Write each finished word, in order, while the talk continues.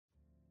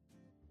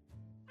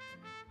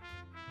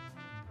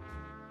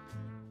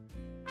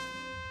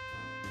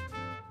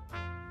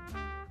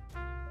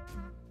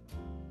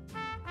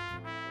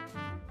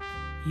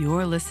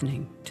You're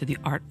listening to The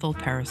Artful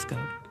Periscope,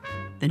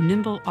 the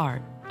nimble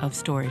art of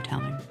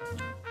storytelling,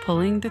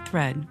 pulling the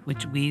thread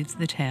which weaves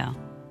the tale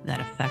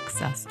that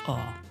affects us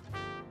all.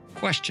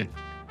 Question: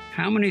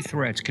 how many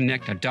threads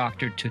connect a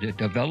doctor to the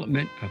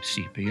development of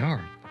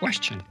CPR?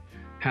 Question: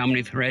 how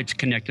many threads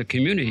connect a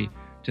community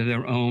to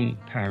their own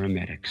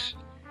paramedics?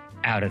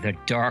 Out of the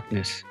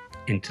darkness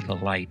into the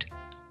light.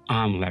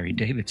 I'm Larry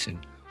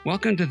Davidson.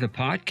 Welcome to the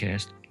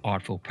podcast,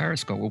 Artful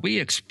Periscope, where we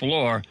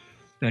explore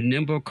the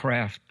nimble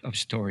craft of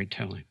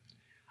storytelling.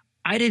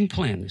 I didn't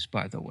plan this,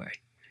 by the way.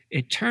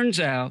 It turns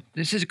out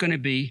this is going to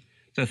be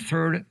the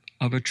third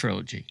of a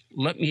trilogy.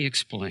 Let me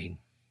explain.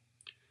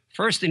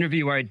 First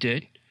interview I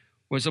did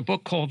was a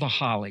book called The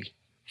Holly,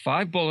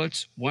 5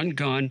 Bullets, 1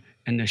 Gun,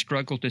 and the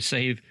Struggle to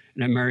Save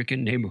an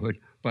American Neighborhood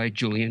by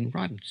Julian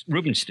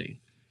Rubenstein.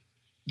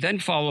 Then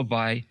followed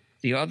by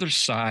The Other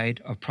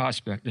Side of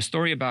Prospect, the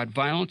story about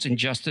violence,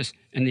 injustice,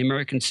 and the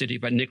American city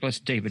by Nicholas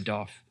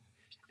Davidoff.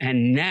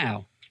 And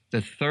now, the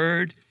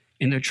third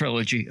in the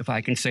trilogy, if I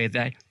can say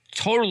that,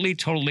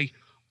 totally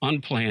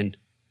unplanned.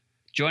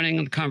 Joining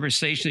in the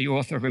conversation, the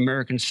author of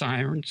American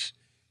Sirens,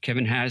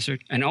 Kevin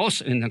Hazard, and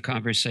also in the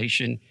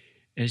conversation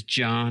is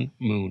John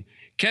Moon.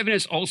 Kevin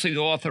is also the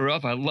author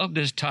of, I love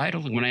this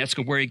title, and when I ask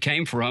him where he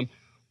came from,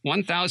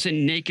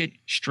 1,000 Naked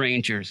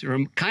Strangers.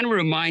 It kind of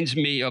reminds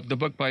me of the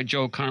book by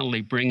Joe Connolly,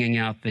 Bringing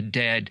Out the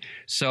Dead.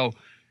 So,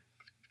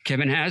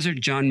 Kevin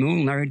Hazard, John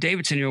Moon, Larry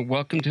Davidson here.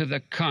 Welcome to the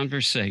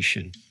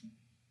conversation.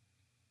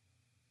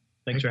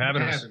 Thanks for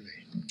having us.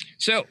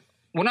 So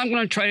what I'm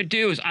going to try to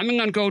do is I'm going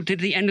to go to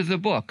the end of the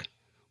book.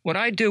 What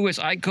I do is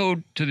I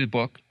go to the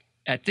book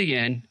at the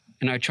end,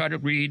 and I try to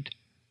read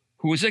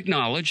who is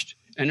acknowledged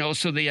and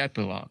also the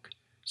epilogue.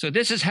 So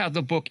this is how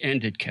the book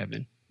ended,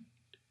 Kevin.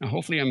 Now,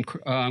 hopefully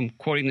I'm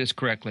quoting this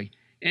correctly.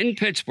 In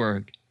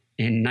Pittsburgh,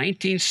 in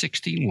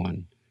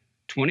 1961,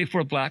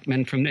 24 black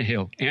men from the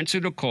Hill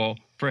answered a call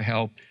for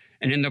help,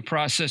 and in the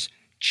process,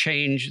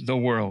 changed the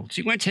world.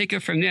 So you want to take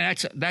it from there?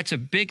 That's a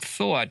big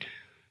thought.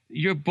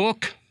 Your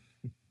book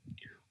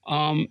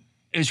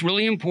is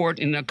really important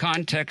in the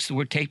context that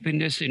we're taping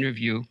this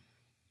interview a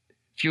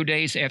few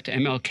days after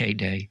MLK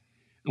Day,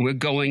 and we're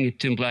going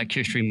into Black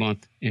History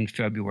Month in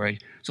February.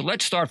 So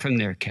let's start from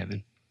there,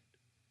 Kevin.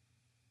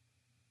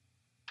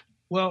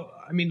 Well,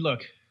 I mean,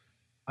 look,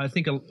 I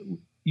think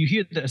you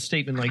hear a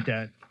statement like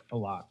that a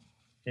lot,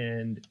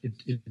 and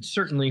it's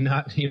certainly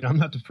not, I'm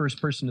not the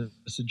first person to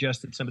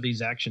suggest that some of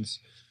these actions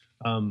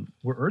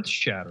were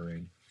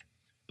earth-shattering,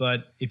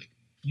 but if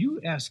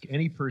you ask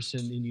any person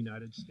in the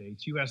United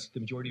States, you ask the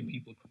majority of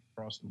people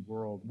across the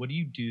world, what do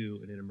you do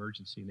in an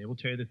emergency? And they will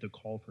tell you that they'll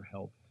call for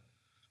help.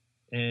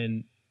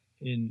 And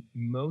in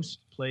most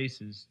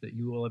places that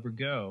you will ever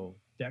go,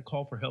 that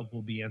call for help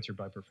will be answered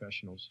by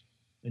professionals.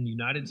 In the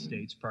United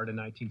States, prior to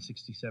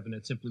 1967,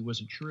 that simply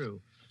wasn't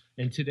true.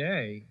 And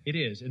today, it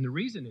is. And the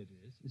reason it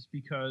is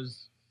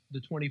because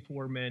the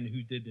 24 men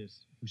who did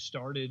this, who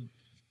started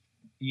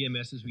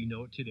EMS as we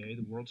know it today,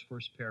 the world's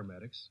first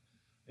paramedics,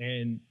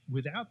 and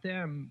without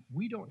them,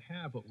 we don't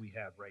have what we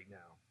have right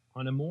now.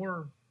 On a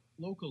more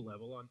local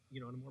level, on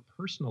a more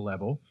personal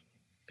level,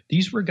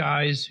 these were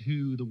guys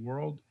who the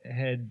world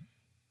had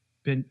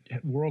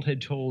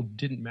told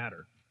didn't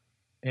matter,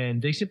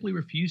 and they simply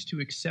refused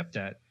to accept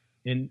that.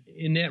 And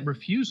in that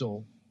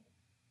refusal,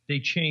 they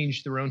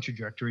changed their own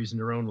trajectories and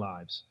their own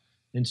lives.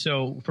 And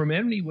so, from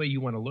any way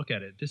you want to look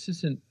at it, this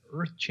is an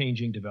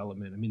earth-changing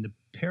development. I mean, the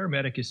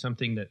paramedic is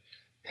something that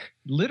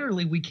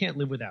literally we can't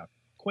live without.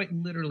 Quite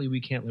literally,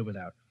 we can't live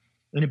without.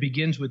 And it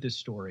begins with this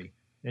story.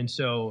 And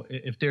so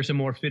if there's a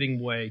more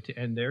fitting way to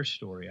end their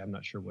story, I'm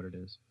not sure what it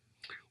is.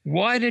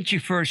 Why did you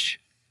first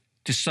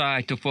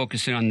decide to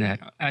focus in on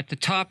that? At the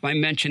top, I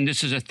mentioned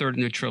this is a third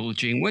in the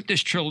trilogy. And what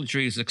this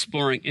trilogy is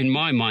exploring, in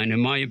my mind,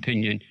 in my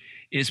opinion,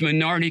 is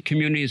minority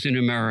communities in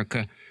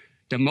America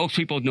that most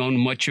people don't know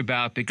much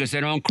about because they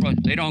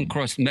don't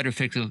cross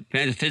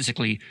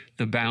metaphysically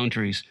the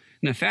boundaries.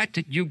 And the fact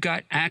that you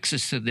got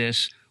access to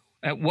this,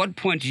 at what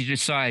point did you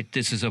decide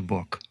this is a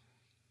book?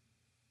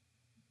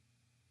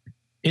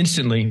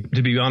 Instantly,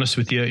 to be honest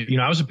with you.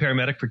 I was a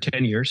paramedic for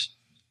 10 years.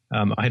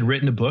 I had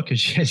written a book,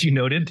 as you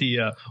noted,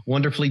 the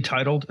wonderfully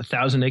titled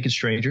 1,000 Naked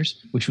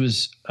Strangers, which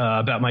was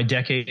about my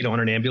decade on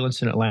an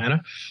ambulance in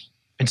Atlanta.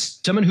 And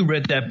someone who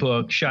read that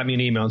book shot me an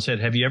email and said,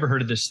 have you ever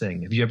heard of this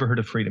thing? Have you ever heard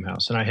of Freedom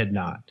House? And I had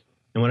not.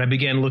 And when I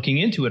began looking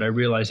into it, I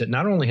realized that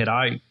not only had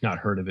I not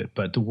heard of it,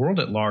 but the world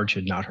at large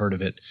had not heard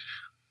of it.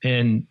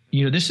 And,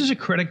 this is a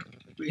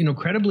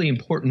incredibly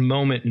important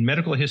moment in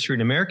medical history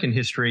and American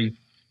history.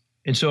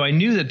 And so I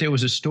knew that there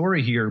was a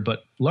story here,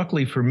 but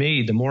luckily for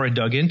me, the more I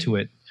dug into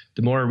it,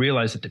 the more I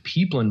realized that the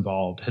people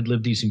involved had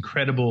lived these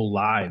incredible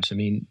lives. I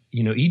mean,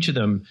 each of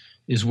them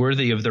is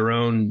worthy of their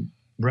own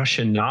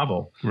Russian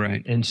novel.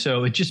 Right. And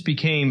so it just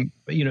became,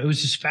 it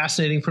was just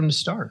fascinating from the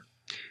start.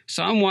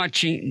 So I'm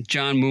watching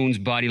John Moon's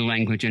body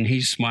language, and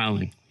he's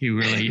smiling. He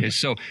really is.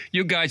 So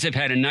you guys have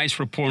had a nice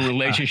rapport and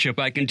relationship.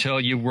 I can tell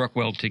you work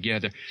well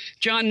together.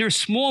 John, there's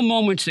small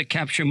moments that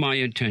capture my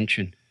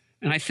attention.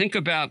 And I think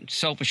about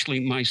selfishly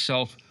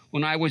myself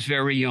when I was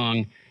very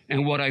young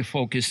and what I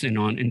focus in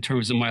on in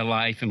terms of my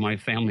life and my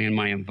family and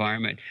my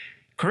environment.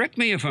 Correct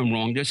me if I'm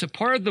wrong. There's a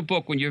part of the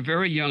book when you're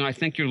very young, I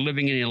think you're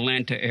living in the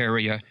Atlanta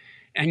area,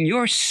 and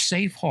your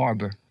safe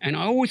harbor, and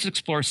I always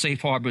explore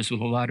safe harbors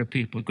with a lot of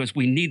people because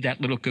we need that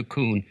little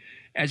cocoon.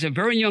 As a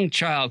very young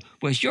child,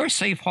 was your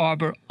safe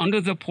harbor under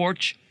the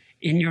porch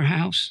in your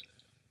house?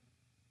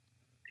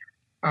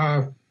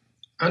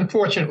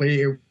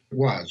 Unfortunately, it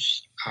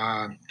was.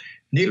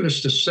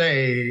 Needless to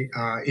say,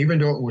 even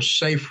though it was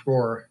safe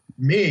for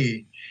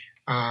me,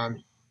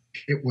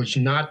 it was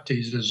not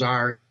the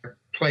desired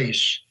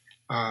place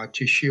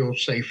to shield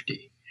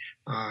safety.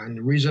 And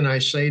the reason I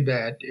say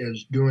that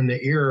is during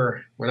the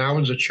era when I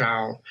was a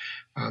child,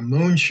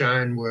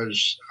 moonshine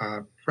was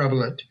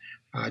prevalent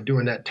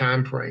during that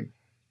time frame.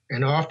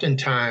 And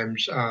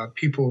oftentimes,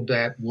 people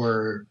that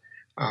were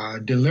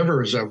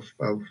deliverers of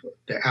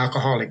the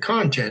alcoholic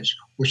contents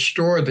would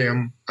store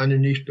them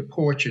underneath the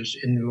porches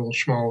in the little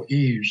small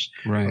eaves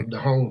of the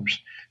homes.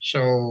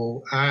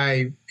 So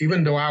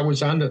even though I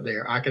was under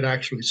there, I could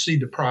actually see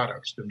the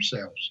products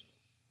themselves.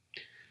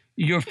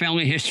 Your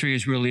family history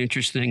is really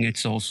interesting.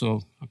 It's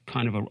also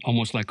kind of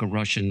almost like a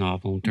Russian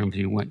novel in terms of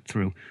you went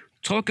through.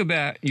 Talk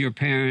about your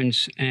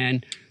parents,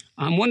 and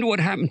I wonder what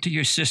happened to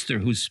your sister,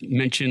 who's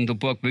mentioned in the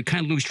book. We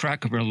kind of lose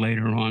track of her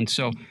later on.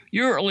 So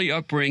your early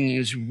upbringing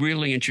is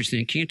really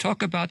interesting. Can you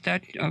talk about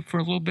that for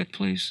a little bit,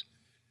 please?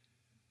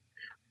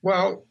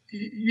 Well,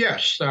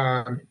 yes.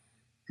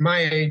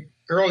 My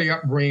early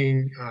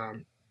upbringing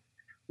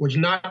was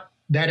not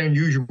that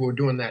unusual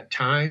during that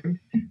time.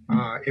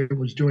 It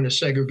was during the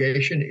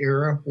segregation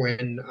era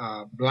when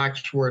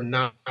blacks were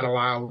not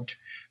allowed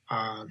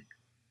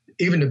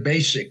even the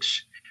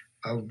basics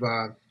of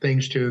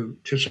things to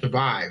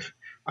survive.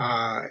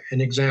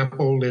 An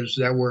example is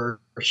there were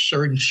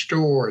certain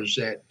stores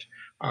that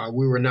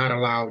we were not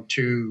allowed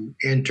to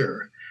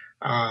enter.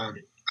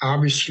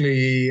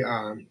 Obviously,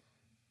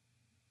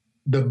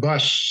 the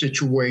bus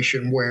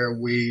situation where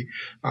we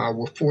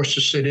were forced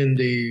to sit in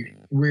the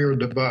rear of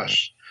the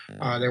bus.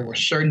 There were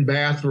certain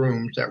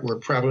bathrooms that were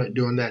prevalent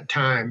during that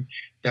time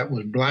that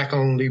was black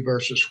only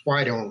versus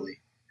white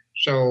only.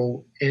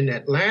 So in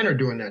Atlanta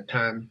during that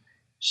time,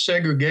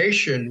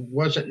 segregation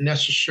wasn't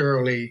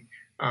necessarily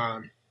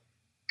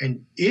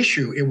an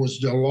issue, it was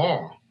the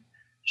law.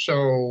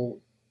 So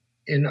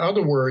in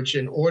other words,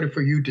 in order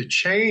for you to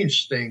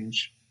change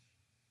things,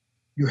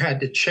 you had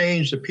to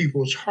change the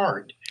people's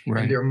heart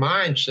and their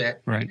mindset,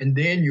 and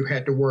then you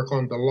had to work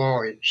on the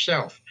law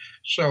itself.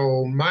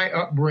 So my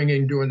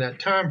upbringing during that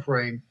time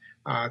frame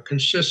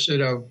consisted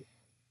of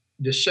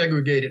the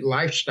segregated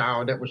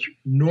lifestyle that was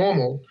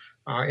normal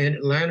in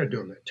Atlanta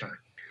during that time.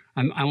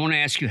 I want to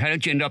ask you, how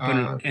did you end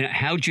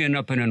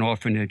up in an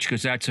orphanage?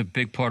 Because that's a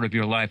big part of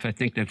your life. I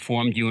think that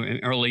formed you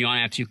early on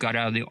after you got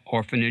out of the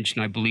orphanage,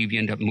 and I believe you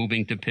ended up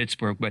moving to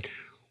Pittsburgh. But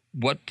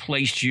what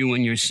placed you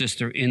and your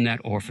sister in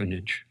that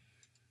orphanage?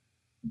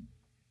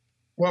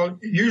 Well,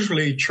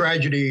 usually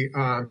tragedy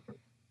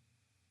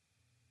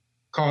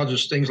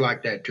causes things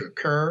like that to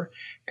occur.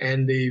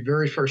 And the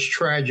very first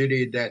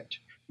tragedy that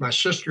my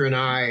sister and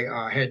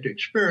I had to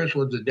experience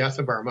was the death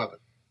of our mother.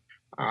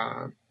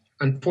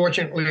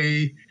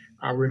 Unfortunately,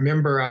 I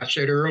remember I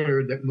said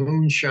earlier that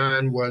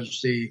moonshine was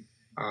the,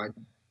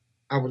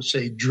 I would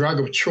say,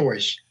 drug of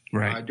choice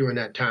during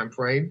that time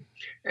frame.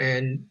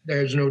 And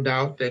there's no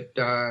doubt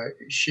that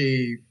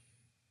she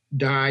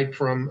died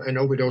from an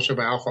overdose of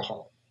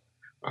alcohol.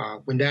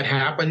 When that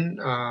happened,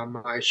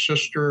 my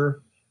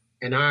sister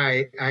and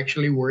I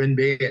actually were in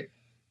bed,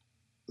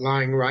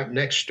 lying right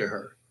next to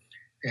her.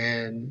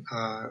 And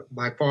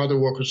my father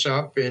woke us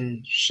up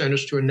and sent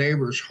us to a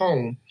neighbor's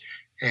home.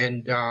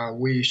 And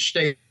we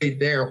stayed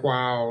there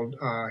while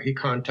he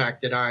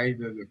contacted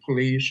either the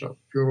police or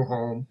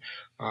funeral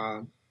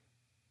home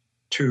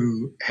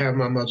to have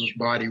my mother's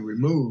body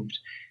removed.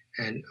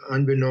 And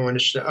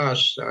unbeknownst to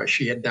us,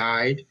 she had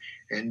died,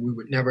 and we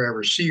would never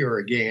ever see her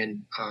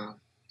again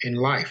in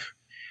life.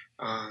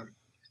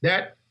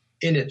 That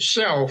in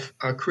itself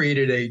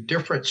created a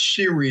different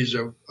series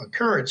of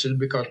occurrences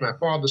because my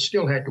father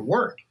still had to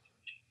work.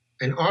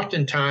 And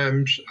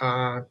oftentimes,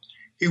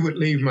 he would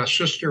leave my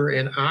sister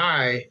and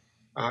I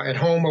at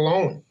home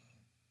alone.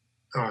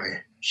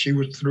 She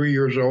was 3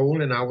 years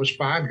old and I was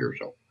 5 years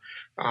old.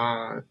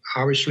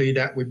 Obviously,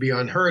 that would be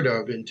unheard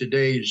of in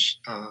today's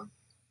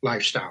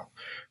lifestyle.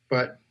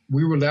 But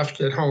we were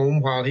left at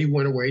home while he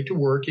went away to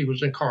work. He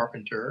was a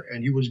carpenter,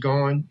 and he was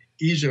gone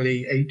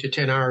easily 8 to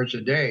 10 hours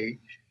a day.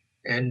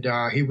 And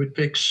he would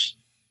fix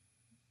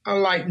a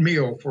light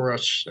meal for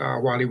us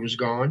while he was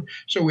gone.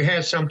 So we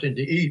had something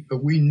to eat,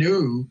 but we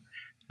knew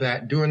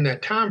that during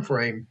that time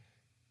frame,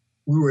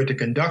 we were to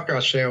conduct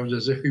ourselves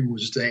as if he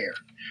was there.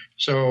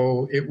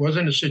 So it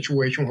wasn't a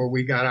situation where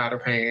we got out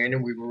of hand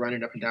and we were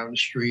running up and down the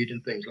street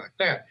and things like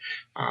that.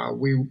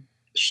 We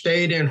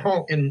stayed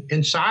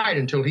inside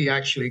until he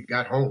actually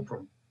got home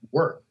from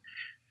work.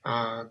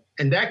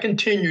 And that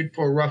continued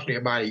for roughly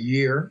about a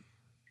year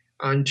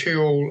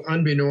until,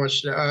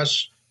 unbeknownst to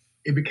us,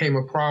 it became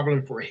a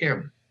problem for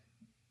him.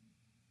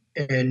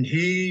 And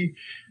he,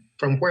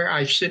 from where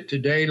I sit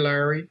today,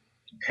 Larry,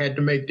 had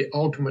to make the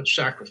ultimate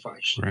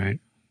sacrifice. Right.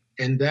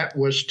 And that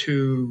was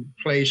to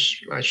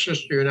place my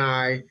sister and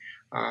I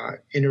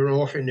in an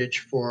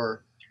orphanage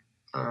for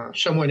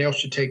someone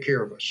else to take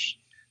care of us.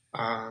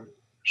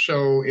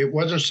 So it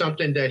wasn't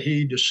something that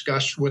he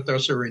discussed with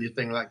us or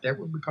anything like that,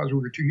 because we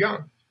were too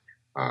young.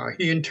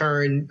 He in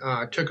turn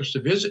took us to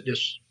visit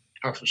this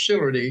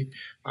facility,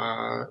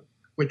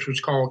 which was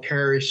called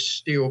Carrie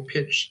Steele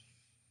Pitts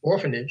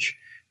Orphanage,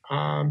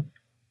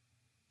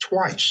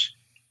 twice.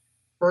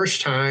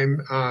 First time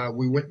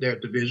we went there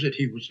to visit,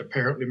 he was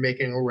apparently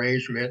making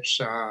arrangements,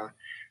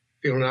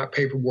 filling out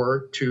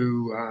paperwork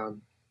to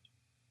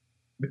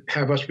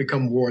have us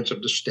become wards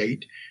of the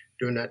state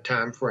during that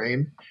time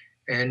frame.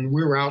 And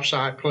we were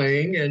outside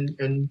playing,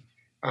 and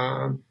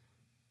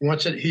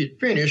once he had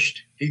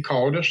finished, he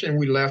called us and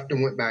we left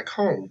and went back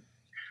home.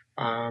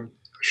 A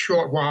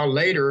short while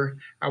later,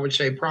 I would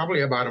say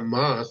probably about a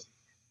month,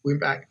 we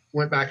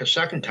went back a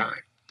second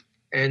time.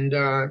 And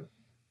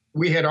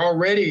we had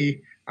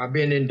already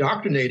been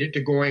indoctrinated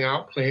to going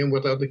out playing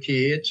with other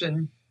kids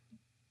and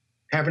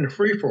having a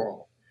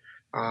free-for-all.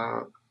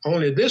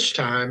 Only this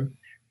time,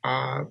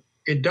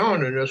 it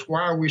dawned on us,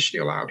 why are we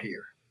still out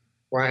here?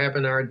 Why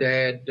haven't our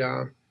dad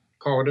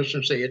called us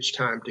and say it's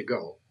time to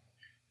go?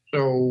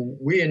 So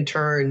we in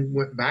turn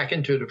went back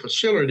into the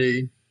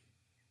facility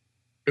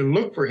to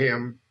look for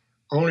him,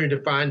 only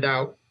to find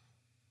out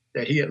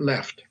that he had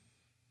left.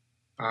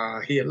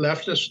 He had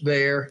left us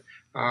there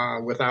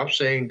without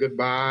saying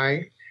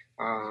goodbye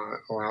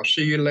or I'll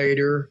see you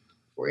later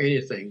or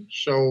anything.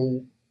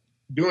 So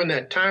during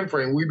that time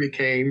frame, we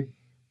became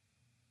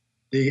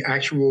the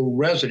actual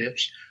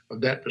residents of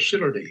that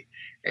facility.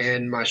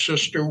 And my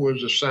sister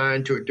was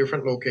assigned to a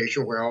different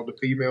location where all the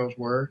females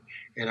were,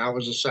 and I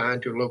was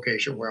assigned to a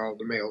location where all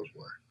the males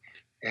were.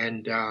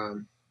 And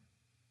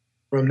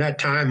from that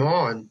time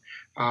on,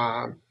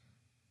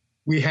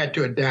 we had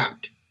to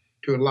adapt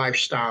to a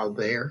lifestyle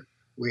there.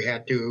 We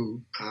had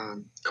to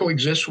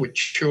coexist with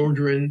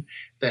children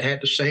that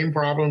had the same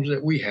problems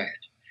that we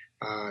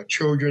had,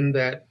 children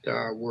that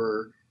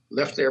were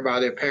left there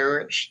by their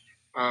parents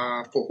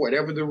for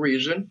whatever the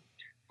reason.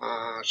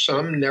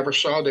 Some never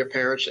saw their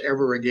parents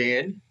ever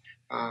again.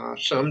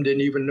 Some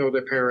didn't even know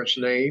their parents'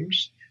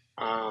 names.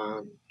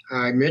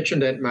 I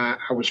mentioned that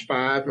I was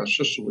 5, my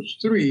sister was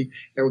 3.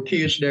 There were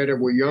kids there that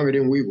were younger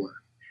than we were.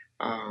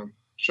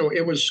 So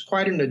it was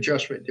quite an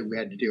adjustment that we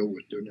had to deal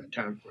with during that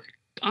time frame.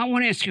 I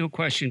want to ask you a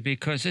question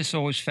because this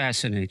always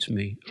fascinates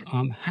me.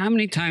 How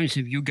many times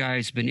have you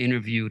guys been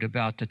interviewed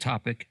about the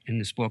topic in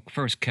this book?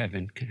 First,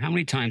 Kevin, how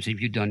many times have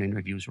you done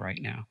interviews right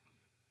now?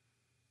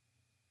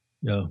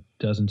 No,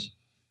 dozens.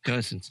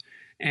 Dozens.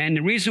 And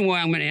the reason why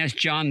I'm going to ask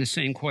John the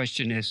same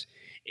question is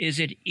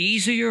it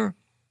easier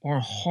or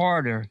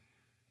harder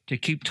to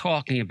keep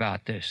talking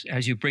about this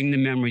as you bring the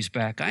memories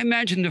back? I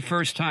imagine the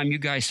first time you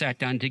guys sat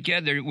down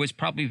together, it was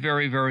probably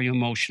very, very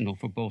emotional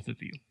for both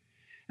of you.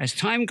 As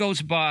time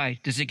goes by,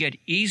 does it get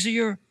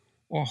easier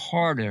or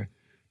harder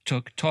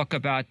to talk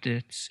about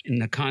this in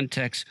the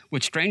context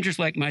with strangers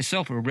like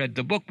myself who read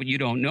the book, but you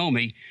don't know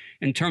me,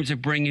 in terms of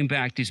bringing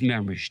back these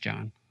memories,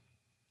 John?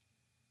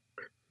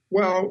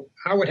 Well,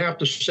 I would have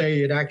to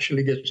say it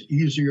actually gets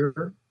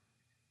easier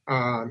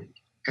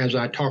as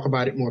I talk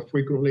about it more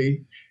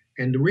frequently.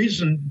 And the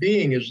reason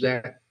being is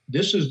that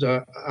this is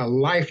a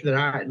life that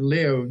I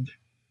lived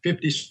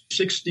 50,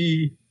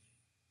 60,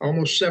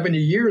 almost 70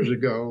 years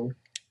ago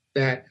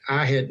that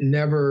I had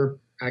never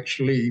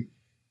actually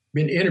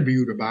been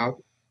interviewed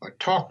about or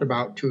talked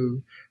about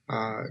to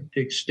the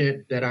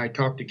extent that I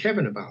talked to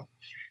Kevin about.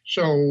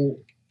 So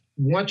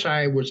once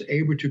I was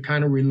able to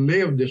kind of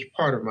relive this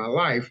part of my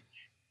life,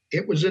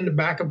 it was in the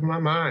back of my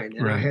mind,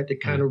 and I had to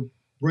kind of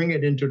bring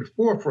it into the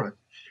forefront.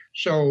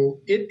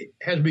 So it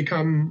has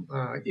become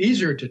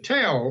easier to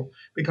tell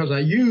because I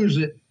use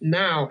it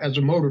now as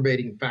a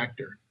motivating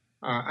factor.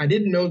 I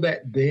didn't know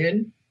that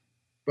then,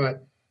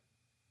 but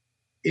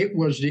it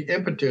was the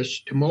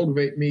impetus to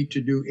motivate me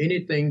to do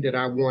anything that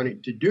I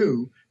wanted to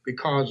do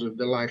because of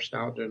the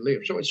lifestyle that I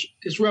live. So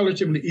it's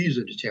relatively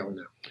easy to tell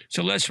now.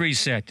 So let's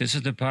reset. This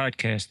is the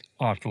podcast,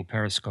 Artful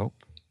Periscope.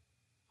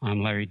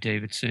 I'm Larry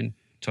Davidson,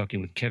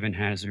 talking with Kevin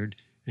Hazard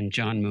and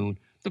John Moon.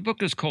 The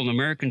book is called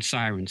American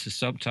Sirens, the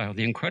subtitle,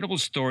 The Incredible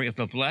Story of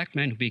the Black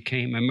Men Who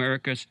Became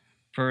America's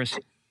First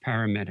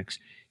Paramedics.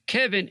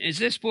 Kevin, is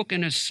this book,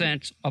 in a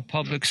sense, a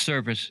public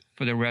service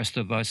for the rest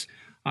of us?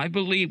 I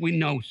believe we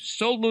know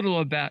so little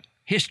about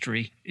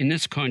history in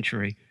this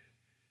country.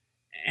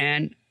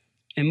 And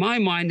in my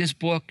mind, this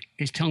book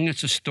is telling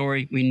us a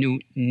story we knew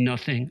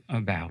nothing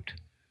about.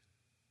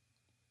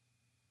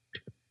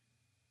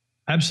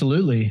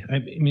 Absolutely. I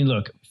mean,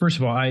 look, first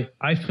of all,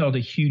 I felt a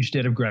huge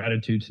debt of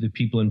gratitude to the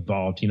people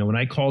involved. You know, when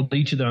I called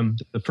each of them,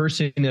 the first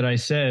thing that I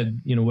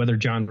said, you know, whether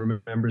John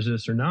remembers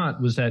this or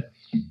not, was that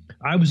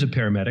I was a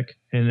paramedic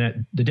and that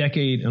the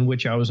decade in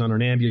which I was on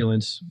an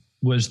ambulance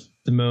was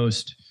the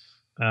most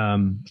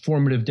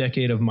formative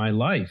decade of my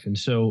life. And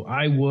so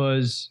I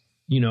was,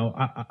 you know,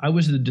 I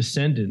was the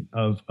descendant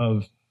of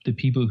the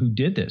people who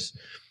did this.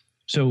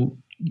 So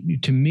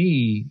to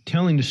me,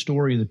 telling the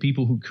story of the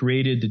people who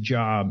created the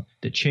job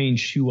that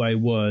changed who I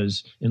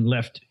was and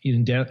left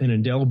an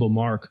indelible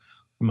mark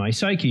on my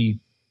psyche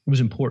was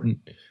important.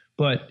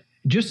 But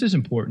just as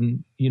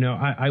important,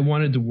 I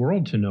wanted the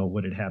world to know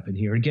what had happened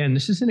here. Again,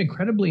 this is an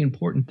incredibly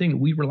important thing that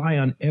we rely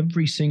on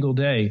every single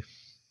day.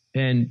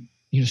 And,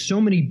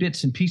 so many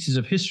bits and pieces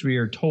of history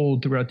are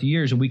told throughout the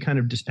years, and we kind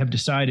of just have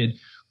decided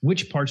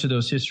which parts of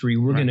those history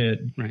we're going to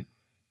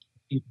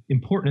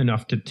important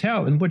enough to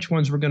tell and which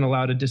ones we're going to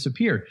allow to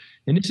disappear.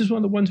 And this is one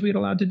of the ones we had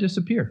allowed to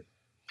disappear.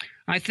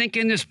 I think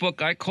in this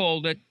book, I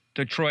called it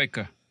the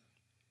Troika.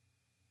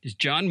 It's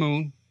John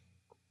Moon,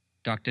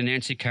 Dr.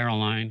 Nancy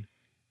Caroline,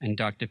 and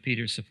Dr.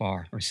 Peter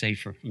Safar, or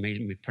Safer,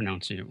 maybe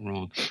pronouncing it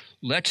wrong.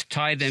 Let's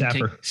tie them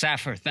together.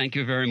 Safar, thank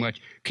you very much.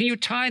 Can you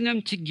tie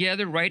them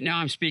together? Right now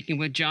I'm speaking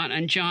with John.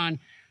 And John,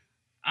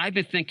 I've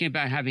been thinking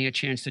about having a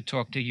chance to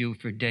talk to you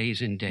for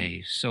days and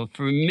days. So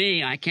for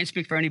me, I can't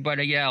speak for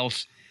anybody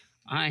else.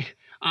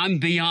 I'm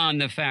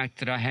beyond the fact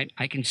that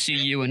I can see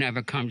you and have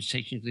a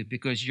conversation with you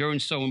because you're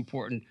so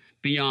important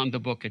beyond the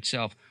book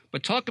itself.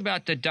 But talk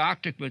about the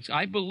doctor, which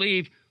I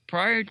believe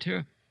prior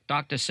to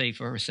Dr.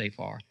 Safar,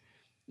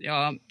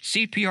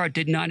 CPR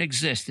did not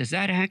exist. Is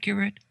that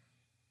accurate?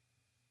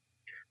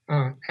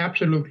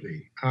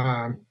 Absolutely.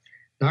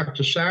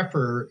 Dr.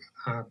 Safar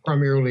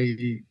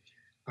primarily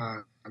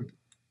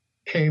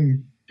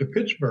came to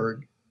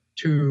Pittsburgh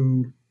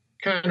to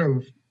kind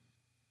of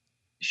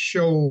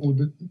show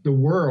the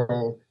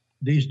world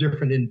these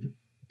different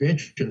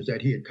inventions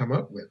that he had come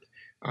up with.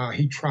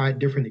 He tried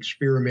different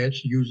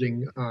experiments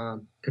using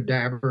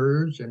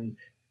cadavers and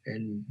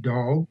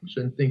dogs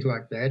and things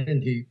like that,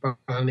 and he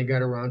finally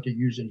got around to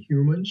using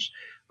humans.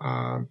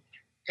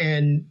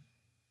 And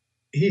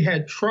he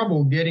had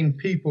trouble getting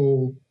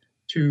people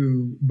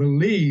to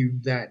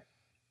believe that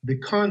the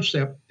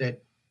concept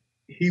that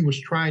he was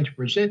trying to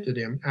present to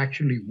them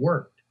actually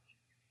worked.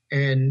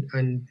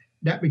 And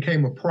that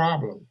became a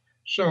problem.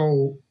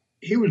 So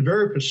he was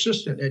very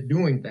persistent at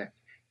doing that.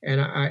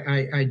 And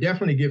I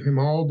definitely give him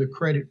all the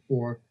credit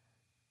for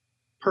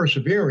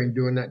persevering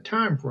during that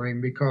time frame,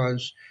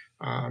 because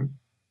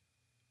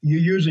you're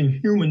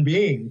using human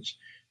beings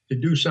to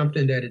do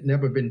something that had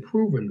never been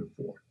proven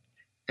before.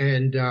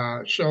 And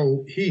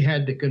so he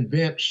had to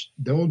convince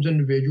those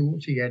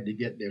individuals, he had to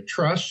get their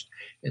trust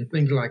and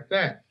things like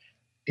that.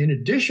 In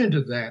addition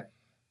to that,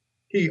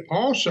 he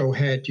also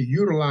had to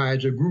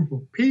utilize a group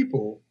of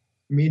people,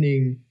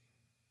 meaning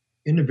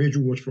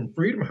individuals from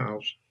Freedom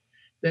House,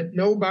 that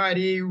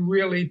nobody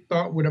really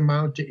thought would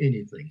amount to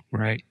anything.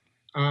 Right.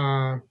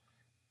 The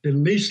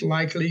least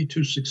likely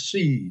to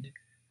succeed,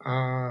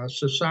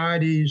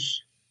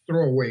 society's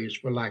throwaways,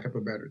 for lack of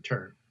a better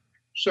term.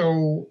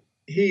 So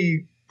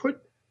he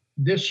put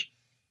this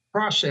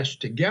process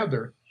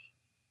together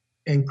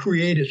and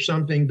created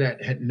something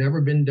that had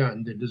never been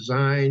done, the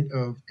design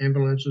of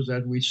ambulances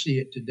as we see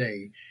it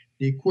today,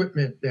 the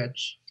equipment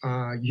that's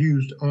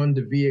used on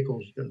the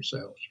vehicles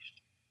themselves,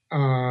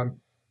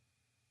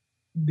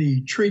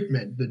 the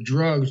treatment, the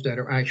drugs that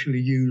are actually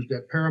used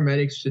that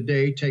paramedics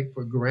today take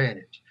for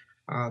granted.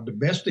 The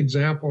best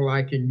example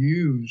I can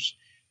use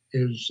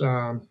is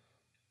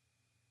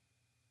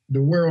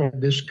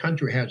this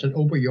country has an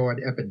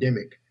opioid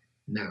epidemic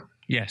now.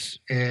 Yes.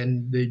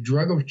 And the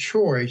drug of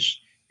choice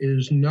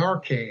is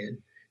Narcan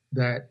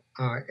that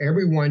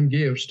everyone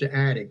gives to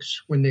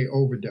addicts when they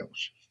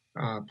overdose.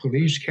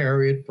 Police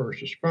carry it,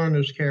 first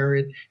responders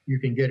carry it, you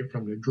can get it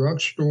from the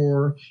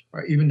drugstore,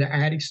 or even the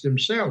addicts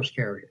themselves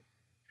carry it.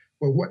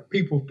 But what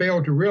people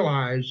fail to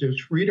realize is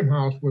Freedom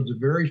House was the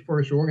very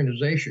first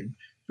organization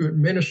to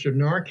administer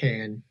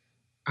Narcan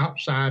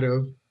outside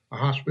of a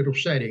hospital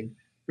setting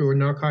through a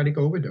narcotic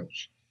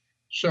overdose.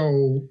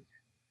 So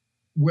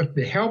with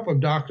the help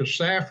of Dr.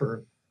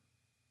 Safar,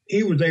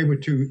 he was able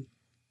to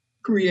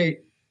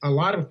create a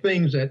lot of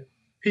things that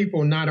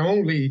people not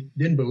only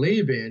didn't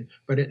believe in,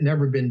 but had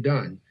never been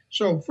done.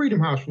 So Freedom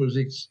House was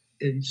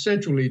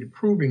essentially the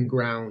proving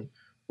ground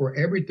for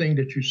everything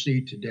that you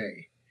see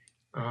today.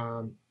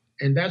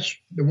 And that's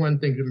the one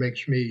thing that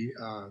makes me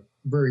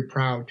very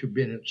proud to have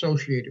been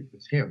associated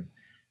with him.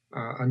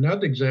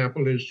 Another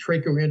example is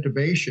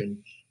tracheointubation,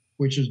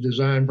 which is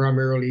designed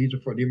primarily either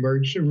for the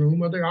emergency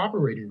room or the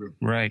operating room.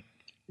 Right.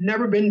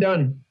 Never been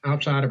done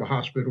outside of a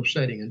hospital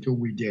setting until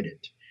we did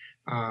it.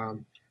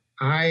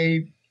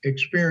 I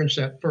experienced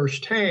that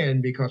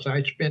firsthand because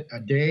I spent a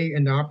day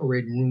in the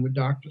operating room with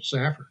Dr.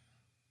 Safar,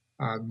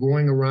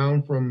 going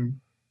around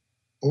from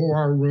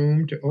OR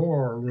room to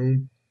OR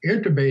room,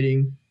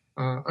 intubating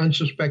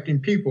unsuspecting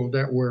people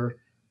that were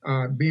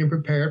being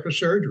prepared for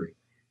surgery.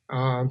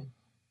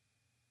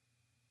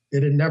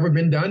 It had never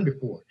been done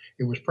before.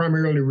 It was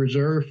primarily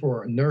reserved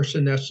for nurse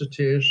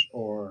anesthetists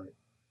or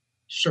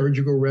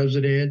surgical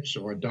residents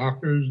or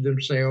doctors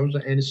themselves,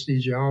 or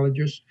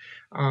anesthesiologists.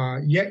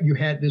 Yet you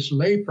had this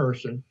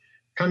layperson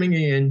coming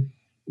in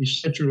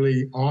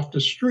essentially off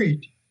the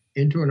street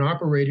into an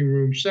operating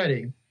room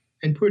setting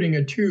and putting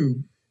a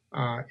tube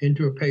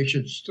into a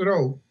patient's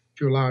throat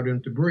to allow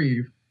them to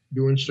breathe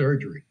doing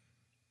surgery.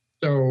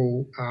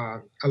 So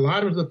a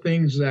lot of the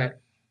things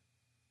that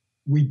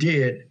we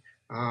did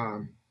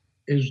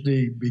is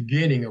the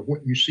beginning of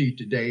what you see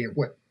today and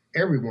what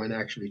everyone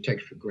actually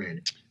takes for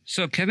granted.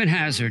 So, Kevin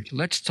Hazard,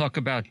 let's talk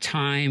about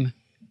time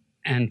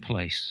and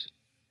place.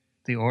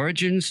 The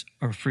origins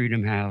of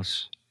Freedom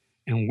House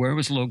and where it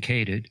was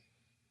located,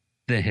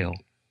 the Hill.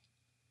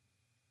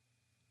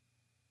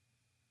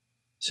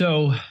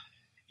 So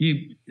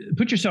you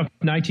put yourself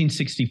in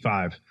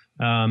 1965.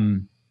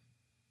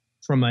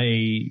 From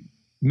a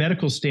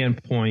medical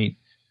standpoint,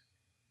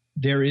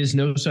 there is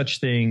no such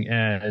thing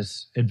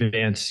as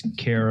advanced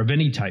care of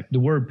any type. The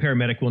word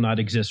paramedic will not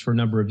exist for a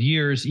number of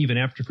years. Even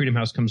after Freedom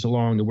House comes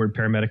along, the word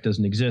paramedic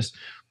doesn't exist.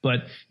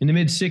 But in the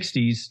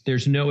mid-'60s,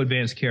 there's no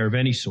advanced care of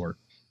any sort.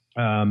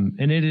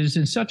 And it is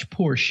in such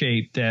poor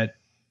shape that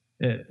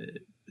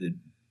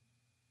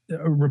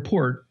a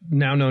report,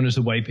 now known as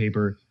the white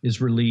paper,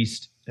 is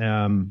released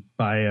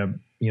by a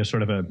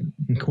sort of a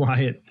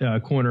quiet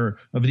corner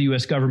of the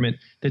U.S. government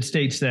that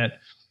states that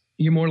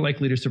you're more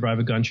likely to survive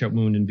a gunshot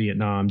wound in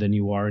Vietnam than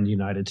you are in the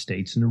United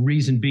States. And the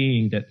reason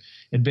being that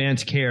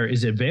advanced care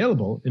is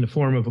available in the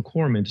form of a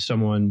corpsman to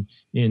someone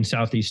in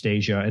Southeast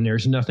Asia, and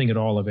there's nothing at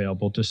all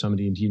available to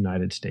somebody in the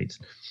United States.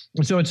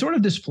 And so it's sort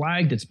of this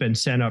flag that's been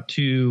sent up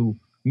to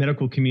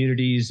medical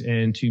communities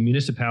and to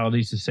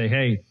municipalities to say,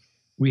 hey,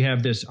 we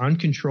have this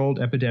uncontrolled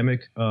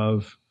epidemic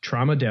of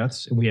trauma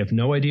deaths, and we have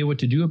no idea what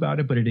to do about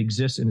it, but it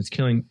exists and it's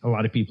killing a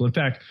lot of people. In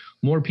fact,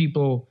 more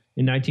people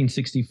in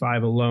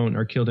 1965 alone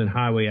are killed in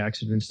highway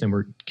accidents than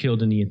were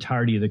killed in the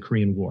entirety of the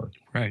Korean War.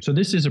 Right. So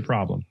this is a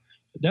problem.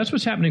 That's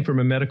what's happening from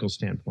a medical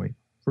standpoint.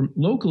 From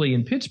locally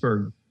in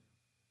Pittsburgh,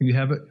 you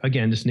have,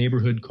 again, this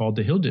neighborhood called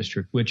the Hill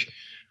District, which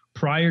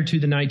prior to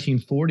the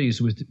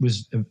 1940s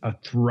was a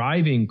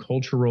thriving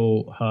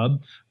cultural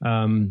hub.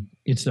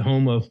 It's the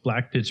home of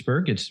Black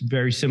Pittsburgh. It's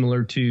very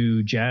similar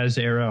to jazz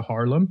era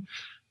Harlem.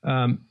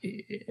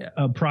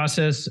 A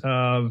process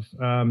of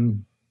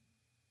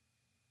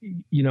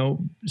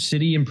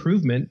city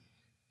improvement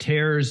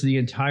tears the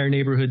entire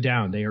neighborhood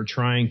down. They are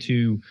trying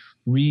to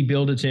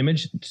rebuild its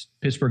image.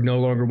 Pittsburgh no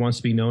longer wants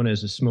to be known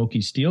as a smoky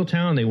steel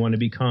town. They want to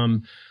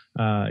become,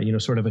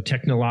 sort of a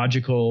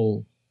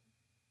technological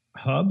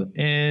hub.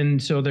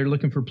 And so they're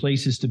looking for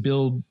places to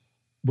build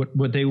what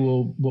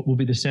will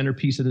be the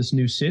centerpiece of this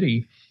new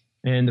city.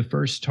 And the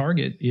first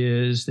target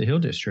is the Hill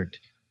District.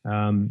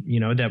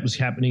 That was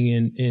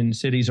happening in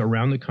cities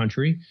around the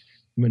country.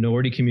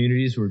 Minority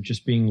communities were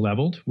just being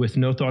leveled with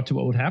no thought to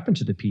what would happen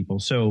to the people.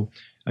 So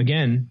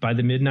again, by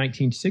the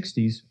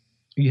mid-1960s,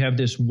 you have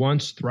this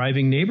once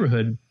thriving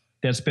neighborhood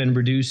that's been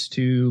reduced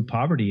to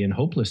poverty and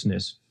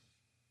hopelessness.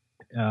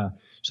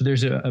 So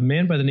there's a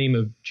man by the name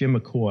of Jim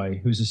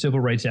McCoy, who's a civil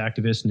rights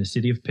activist in the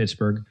city of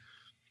Pittsburgh.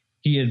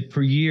 He had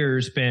for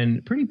years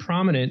been pretty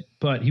prominent,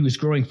 but he was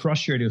growing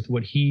frustrated with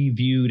what he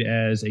viewed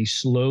as a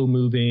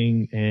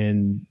slow-moving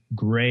and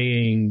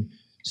graying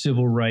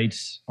civil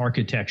rights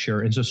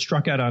architecture, and so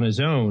struck out on his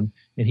own.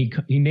 And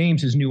he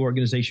names his new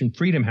organization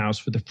Freedom House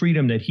for the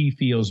freedom that he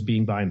feels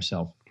being by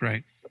himself.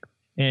 Right.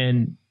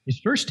 And his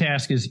first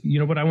task is,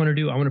 what I want to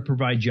do? I want to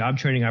provide job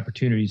training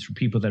opportunities for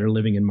people that are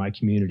living in my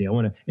community. I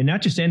want to, and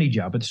not just any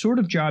job, but the sort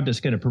of job that's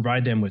going to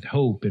provide them with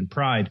hope and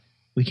pride.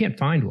 We can't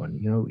find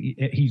one.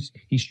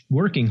 He's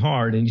working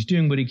hard and he's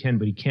doing what he can,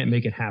 but he can't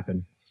make it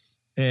happen.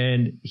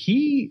 And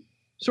he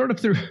sort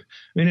of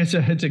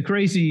it's a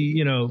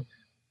crazy,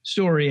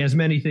 story, as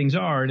many things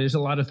are, and there's a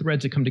lot of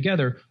threads that come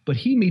together. But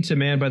he meets a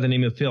man by the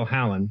name of Phil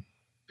Hallen,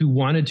 who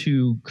wanted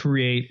to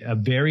create a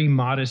very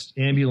modest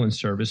ambulance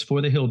service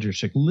for the Hill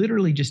District,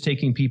 literally just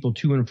taking people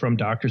to and from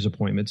doctor's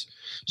appointments.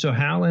 So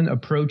Hallen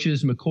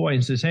approaches McCoy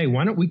and says, hey,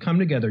 why don't we come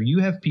together? You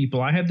have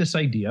people, I have this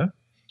idea.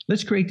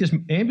 Let's create this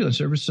ambulance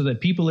service so that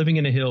people living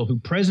in a hill who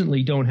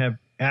presently don't have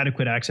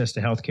adequate access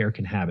to health care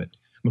can have it.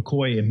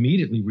 McCoy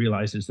immediately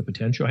realizes the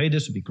potential. Hey,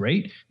 this would be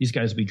great. These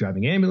guys will be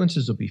driving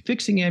ambulances. They'll be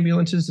fixing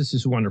ambulances. This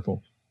is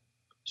wonderful.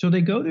 So they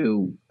go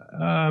to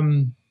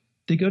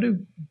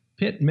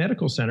Pitt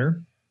Medical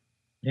Center,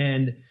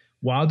 and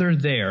while they're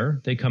there,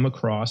 they come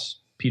across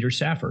Peter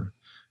Safar.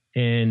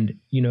 And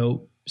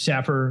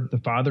Safar, the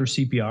father of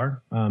CPR,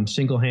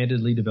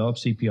 single-handedly developed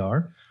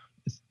CPR.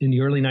 In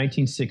the early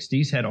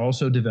 1960s, had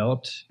also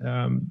developed,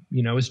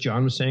 as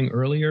John was saying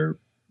earlier,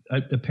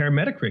 a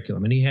paramedic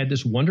curriculum. And he had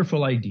this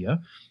wonderful idea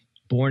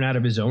born out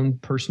of his own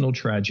personal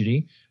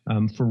tragedy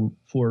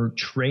for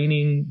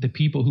training the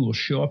people who will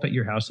show up at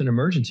your house in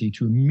emergency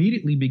to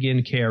immediately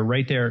begin care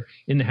right there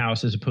in the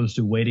house, as opposed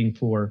to waiting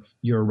for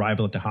your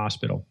arrival at the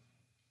hospital.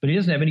 But he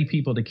doesn't have any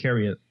people to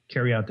carry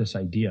out this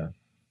idea.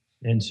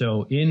 And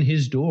so in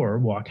his door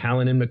walk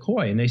Hallen and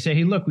McCoy, and they say,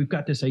 hey, look, we've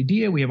got this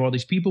idea. We have all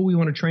these people we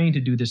want to train to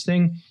do this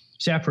thing.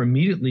 Safar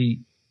immediately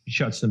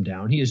shuts them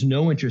down. He has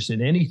no interest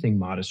in anything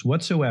modest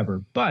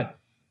whatsoever, but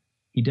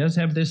he does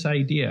have this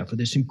idea for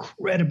this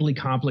incredibly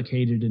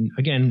complicated and,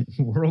 again,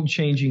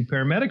 world-changing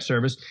paramedic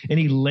service, and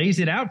he lays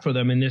it out for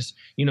them in this,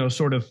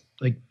 sort of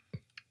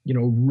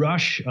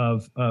rush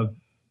of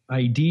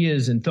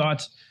ideas and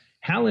thoughts.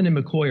 Hallen and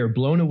McCoy are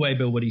blown away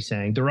by what he's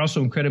saying. They're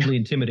also incredibly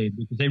intimidated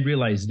because they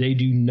realize they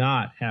do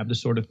not have the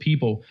sort of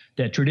people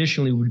that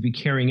traditionally would be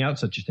carrying out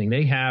such a thing.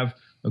 They have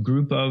a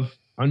group of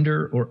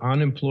under or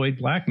unemployed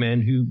black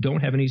men who don't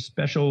have any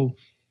special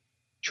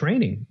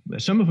training.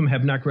 Some of them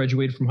have not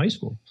graduated from high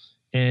school.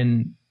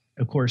 And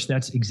of course,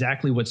 that's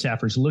exactly what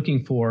Saffer's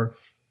looking for.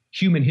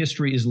 Human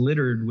history is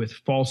littered with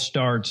false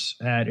starts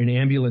at an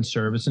ambulance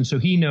service. And so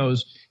he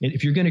knows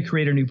if you're going to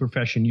create a new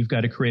profession, you've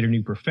got to create a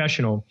new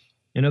professional.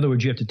 In other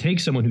words, you have to take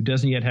someone who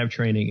doesn't yet have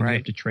training and you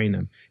have to train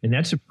them. And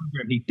that's a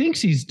program he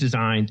thinks he's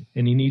designed,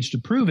 and he needs to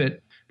prove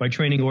it by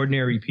training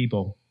ordinary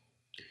people.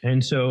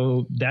 And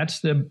so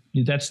that's the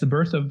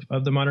birth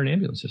of the modern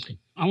ambulance system.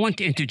 I want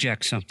to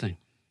interject something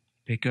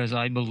because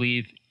I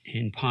believe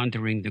in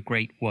pondering the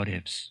great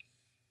what-ifs.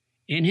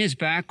 In his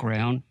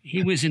background,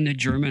 he was in the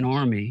German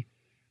army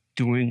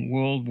during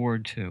World War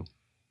II.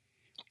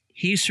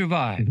 He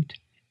survived.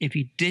 If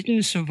he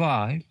didn't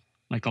survive,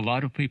 like a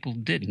lot of people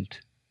didn't,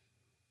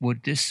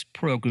 would this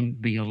program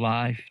be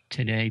alive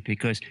today?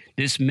 Because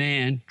this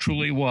man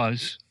truly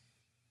was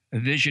a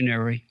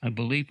visionary, I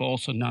believe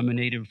also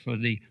nominated for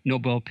the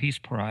Nobel Peace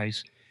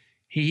Prize.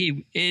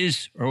 He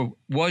is or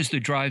was the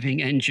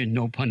driving engine,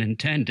 no pun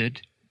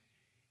intended.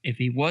 If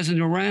he wasn't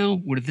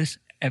around, would this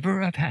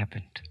ever have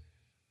happened?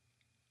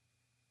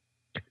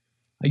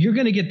 You're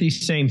going to get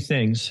these same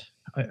things.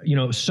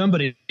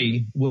 Somebody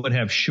would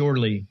have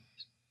surely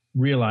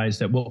realized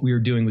that what we were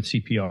doing with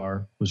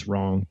CPR was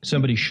wrong.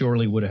 Somebody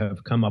surely would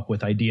have come up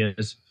with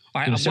ideas.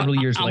 Several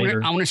years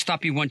later. I want to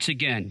stop you once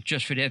again,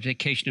 just for the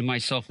edification of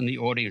myself and the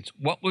audience.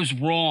 What was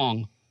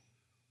wrong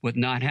with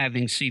not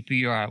having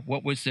CPR?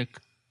 What was the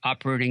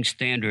operating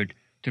standard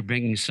to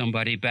bringing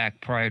somebody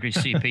back prior to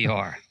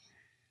CPR?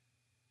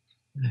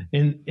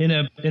 In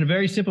a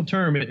very simple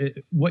term,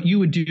 what you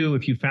would do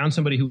if you found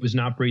somebody who was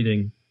not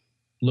breathing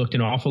looked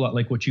an awful lot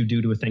like what you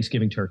do to a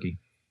Thanksgiving turkey.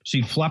 So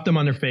you'd flop them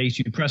on their face,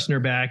 you'd press on their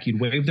back, you'd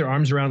wave their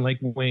arms around like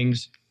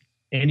wings,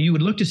 and you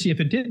would look to see if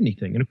it did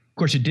anything. And of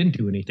course, it didn't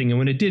do anything. And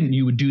when it didn't,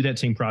 you would do that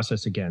same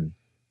process again.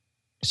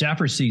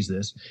 Saffer sees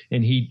this,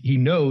 and he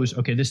knows,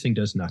 okay, this thing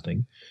does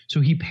nothing.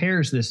 So he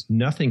pairs this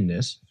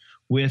nothingness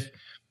with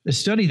a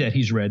study that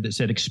he's read that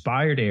said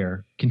expired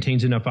air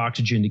contains enough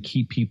oxygen to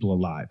keep people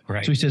alive.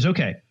 Right. So he says,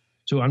 okay,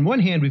 so on one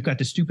hand, we've got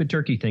the stupid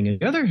turkey thing. On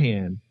the other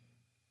hand,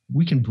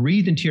 we can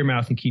breathe into your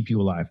mouth and keep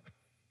you alive.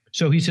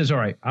 So he says, all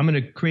right, I'm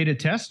going to create a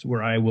test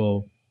where I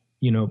will,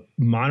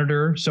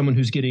 monitor someone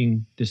who's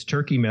getting this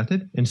turkey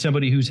method and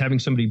somebody who's having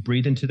somebody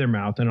breathe into their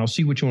mouth, and I'll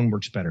see which one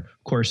works better.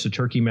 Of course, the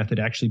turkey method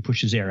actually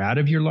pushes air out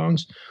of your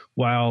lungs,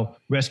 while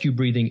rescue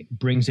breathing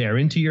brings air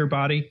into your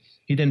body.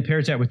 He then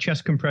pairs that with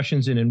chest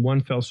compressions, and in one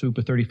fell swoop,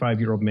 a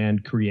 35-year-old man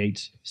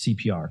creates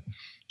CPR.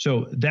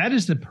 So that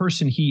is the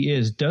person he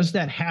is. Does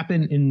that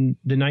happen in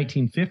the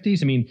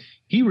 1950s? I mean,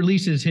 he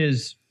releases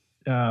his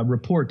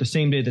report the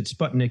same day that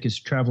Sputnik is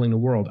traveling the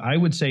world. I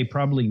would say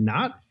probably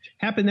not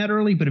happen that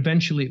early, but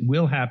eventually it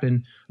will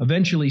happen.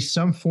 Eventually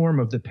some form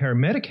of the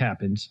paramedic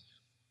happens.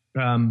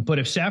 But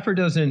if Saffer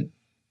doesn't,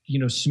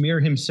 smear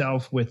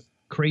himself with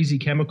crazy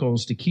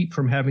chemicals to keep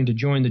from having to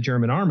join the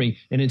German army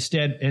and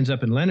instead ends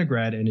up in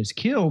Leningrad and is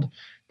killed,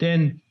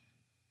 then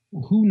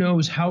who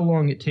knows how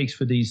long it takes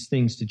for these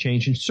things to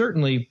change. And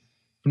certainly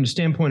from the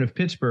standpoint of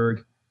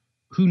Pittsburgh,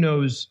 who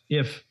knows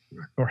if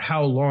or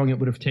how long it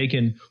would have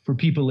taken for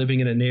people living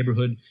in a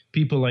neighborhood,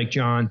 people like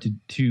John,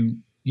 to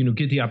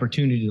get the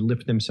opportunity to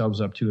lift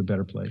themselves up to a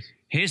better place.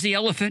 Here's the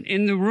elephant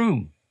in the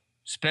room,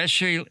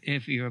 especially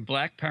if you're a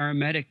black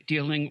paramedic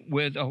dealing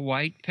with a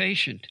white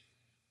patient,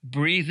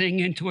 breathing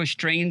into a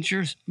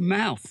stranger's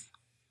mouth.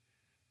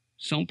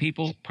 Some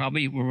people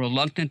probably were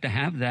reluctant to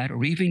have that,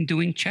 or even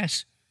doing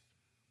chest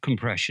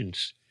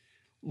compressions.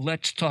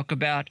 Let's talk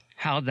about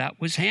how that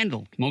was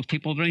handled. Most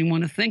people don't even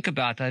want to think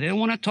about that. They don't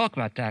want to talk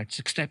about that. It's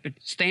accepted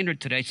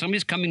standard today.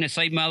 Somebody's coming to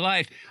save my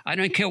life. I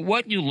don't care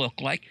what you look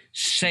like.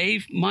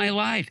 Save my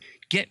life.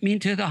 Get me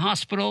into the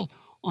hospital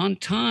on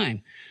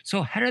time.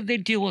 So how did they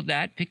deal with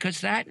that?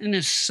 Because that, in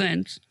a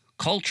sense,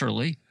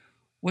 culturally,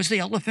 was the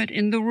elephant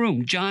in the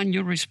room. John,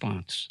 your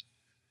response.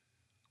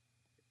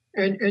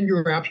 And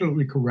you're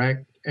absolutely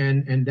correct.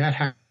 And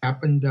that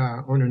happened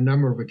on a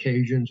number of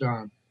occasions.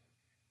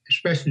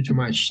 Especially to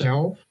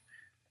myself,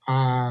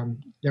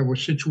 there were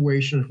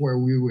situations where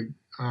we would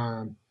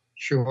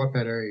show up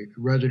at a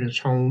resident's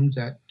home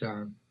that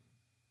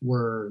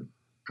were,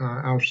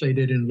 I'll say,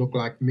 they didn't look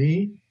like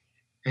me,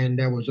 and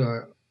there was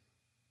a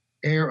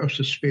air of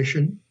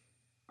suspicion,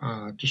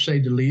 to say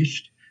the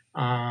least.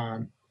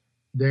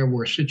 There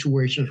were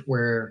situations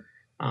where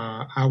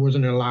I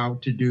wasn't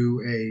allowed to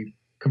do a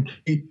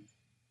complete,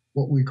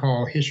 what we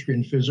call history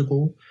and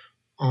physical,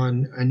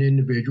 on an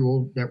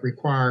individual that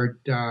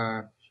required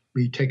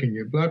be taking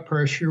your blood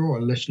pressure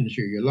or listening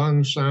to your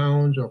lung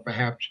sounds, or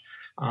perhaps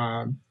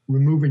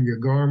removing your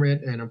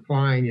garment and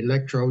applying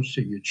electrodes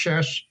to your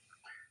chest.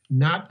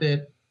 Not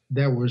that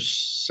there was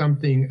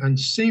something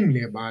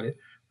unseemly about it,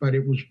 but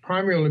it was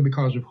primarily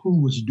because of who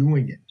was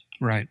doing it.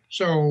 Right.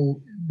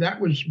 So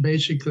that was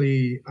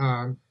basically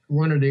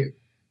one of the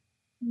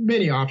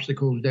many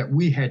obstacles that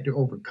we had to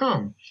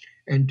overcome.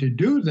 And to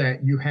do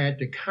that, you had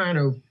to kind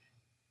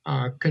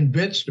of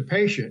convince the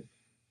patient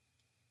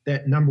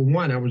that, number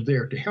one, I was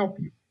there to help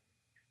you.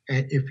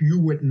 And if you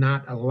would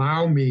not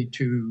allow me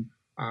to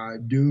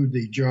do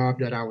the job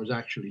that I was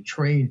actually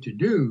trained to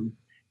do,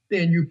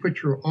 then you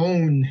put your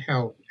own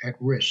health at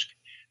risk.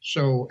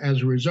 So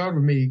as a result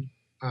of me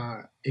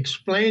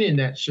explaining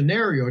that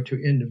scenario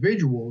to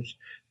individuals,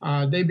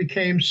 they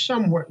became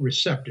somewhat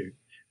receptive,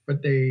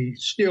 but they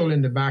still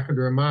in the back of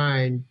their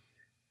mind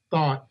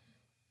thought,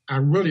 I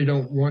really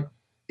don't want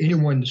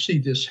anyone to see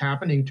this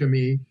happening to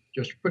me.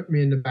 Just put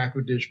me in the back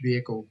of this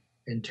vehicle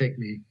and take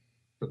me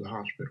to the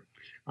hospital.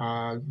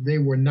 They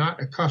were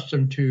not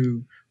accustomed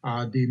to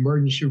the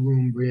emergency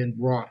room being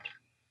brought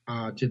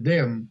to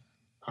them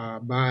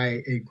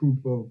by a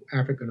group of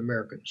African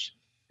Americans,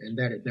 and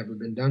that had never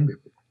been done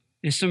before.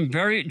 There's some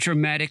very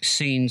dramatic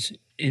scenes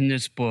in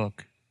this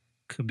book.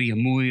 Could be a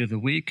movie of the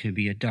week, could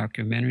be a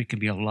documentary, could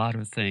be a lot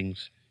of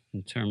things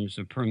in terms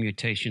of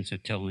permutations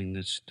of telling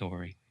this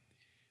story.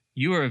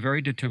 You are a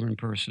very determined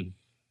person.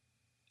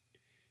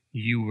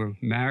 You were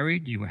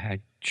married, you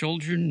had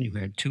children, you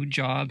had 2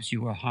 jobs,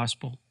 you were a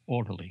hospital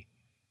orderly.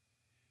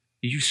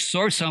 You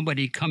saw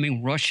somebody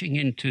coming rushing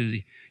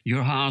into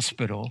your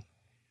hospital.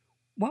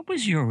 What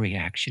was your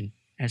reaction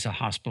as a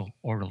hospital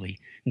orderly?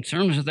 In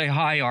terms of the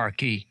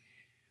hierarchy,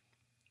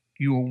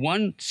 you were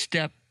one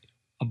step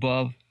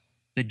above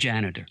the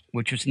janitor,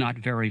 which was not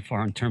very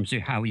far in terms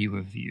of how you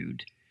were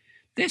viewed.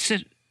 This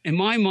is, in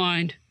my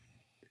mind,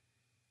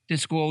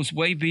 this goes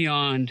way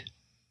beyond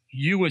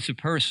you as a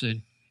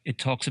person. It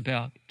talks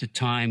about the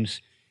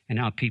times and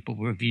how people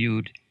were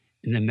viewed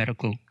in the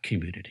medical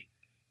community.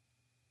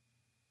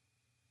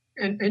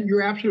 And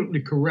you're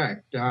absolutely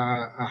correct.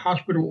 A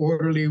hospital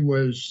orderly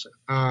was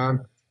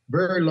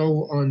very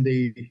low on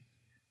the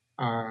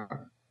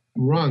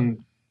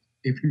rung,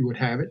 if you would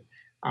have it.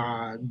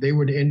 They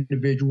were the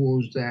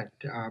individuals that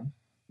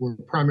were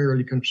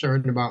primarily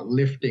concerned about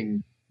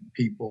lifting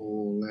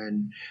people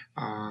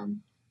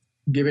and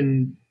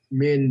giving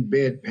men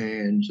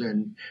bedpans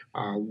and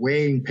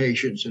weighing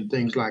patients and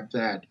things like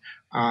that.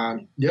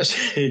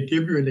 Just to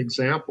give you an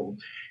example,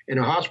 in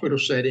a hospital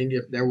setting,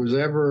 if there was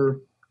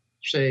ever,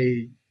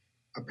 say,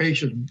 a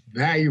patient's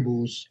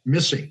valuables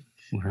missing,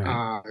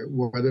 right,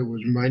 whether it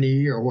was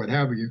money or what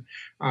have you,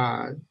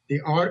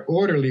 the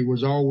orderly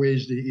was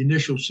always the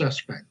initial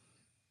suspect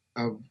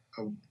of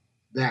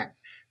that,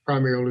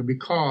 primarily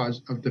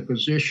because of the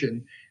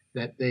position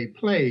that they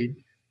played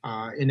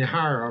in the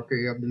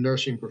hierarchy of the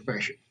nursing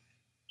profession.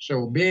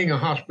 So being a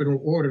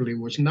hospital orderly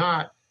was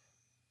not,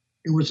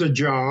 it was a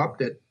job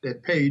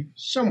that paid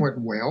somewhat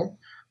well,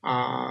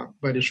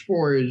 but as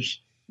far as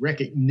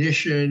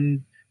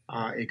recognition,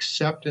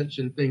 acceptance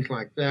and things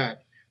like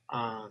that,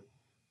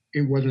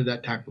 it wasn't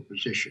that type of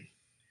position.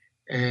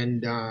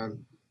 And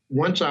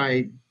once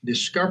I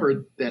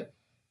discovered that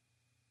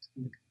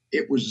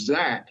it was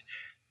that,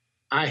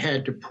 I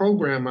had to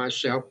program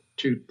myself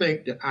to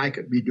think that I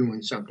could be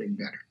doing something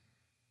better.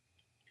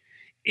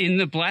 In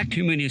the Black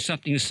community,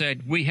 something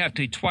said, we have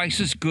to be twice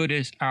as good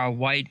as our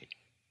white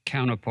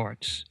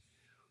counterparts.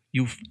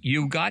 You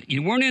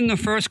weren't in the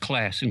first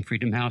class in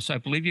Freedom House. I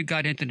believe you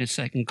got into the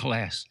second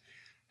class.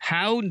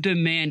 How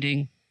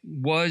demanding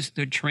was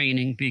the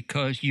training?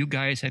 Because you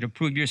guys had to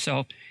prove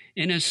yourself.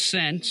 In a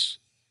sense,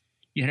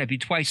 you had to be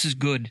twice as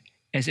good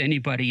as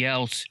anybody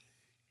else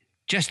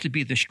just to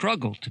be the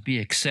struggle to be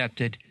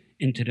accepted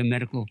into the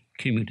medical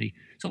community.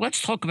 So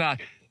let's talk about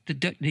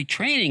the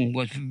training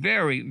was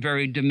very,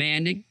 very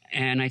demanding.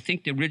 And I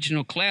think the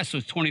original class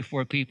was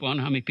 24 people. I don't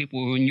know how many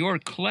people were in your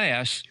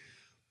class,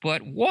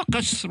 but walk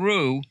us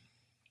through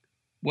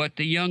what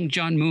the young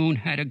John Moon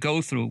had to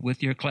go through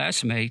with your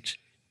classmates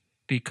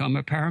become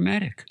a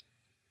paramedic.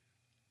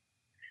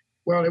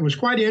 Well, it was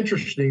quite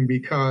interesting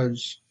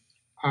because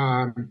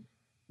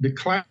the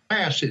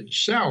class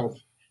itself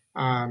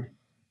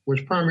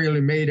was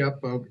primarily made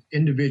up of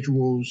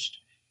individuals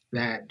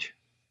that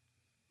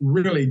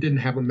really didn't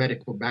have a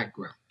medical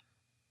background.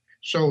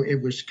 So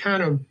it was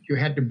kind of, you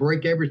had to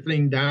break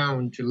everything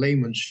down to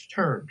layman's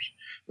terms.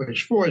 But as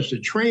far as the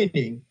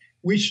training,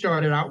 we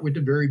started out with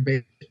the very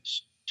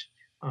basics,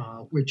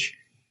 which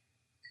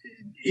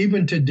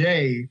even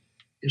today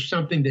is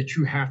something that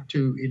you have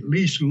to at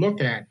least look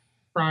at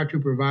prior to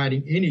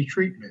providing any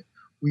treatment.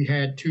 We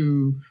had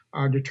to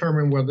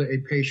determine whether a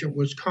patient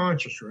was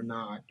conscious or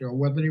not, or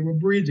whether they were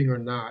breathing or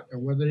not, or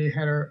whether they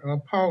had a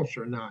pulse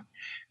or not.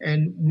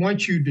 And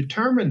once you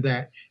determined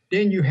that,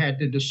 then you had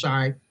to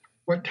decide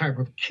what type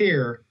of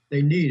care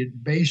they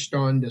needed based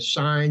on the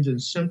signs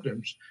and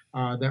symptoms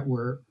that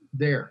were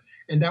there.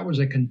 And that was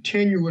a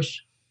continuous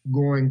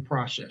going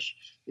process.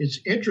 It's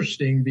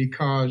interesting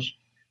because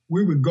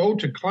we would go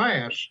to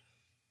class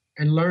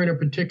and learn a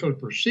particular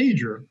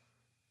procedure,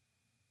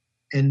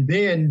 and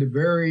then the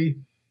very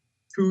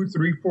 2,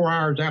 3, 4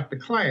 hours after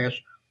class,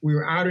 we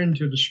were out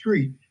into the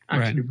street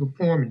actually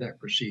performing that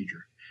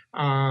procedure.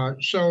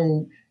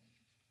 So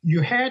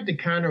you had to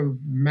kind of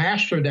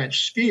master that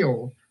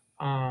skill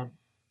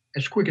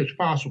as quick as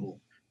possible,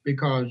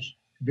 because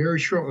very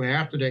shortly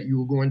after that, you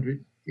were going to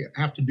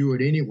have to do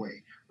it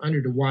anyway,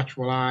 under the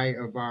watchful eye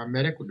of our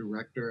medical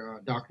director,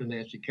 Dr.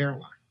 Nancy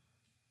Caroline.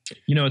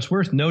 You know, it's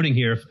worth noting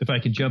here, if I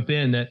could jump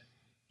in, that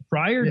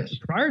prior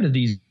to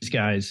these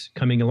guys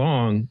coming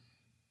along,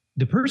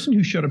 the person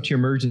who showed up to your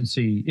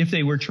emergency, if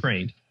they were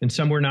trained, and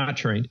some were not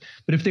trained,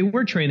 but if they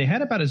were trained, they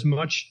had about as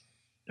much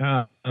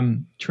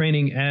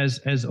training as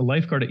a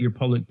lifeguard at your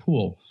public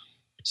pool.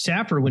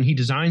 Saffer, when he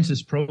designs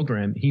this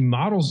program, he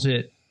models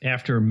it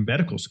after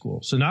medical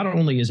school. So not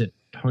only is it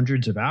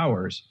hundreds of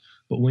hours,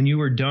 but when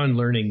you are done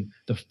learning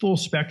the full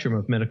spectrum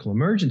of medical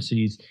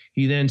emergencies,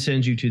 he then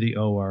sends you to the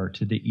OR,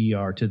 to the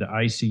ER, to the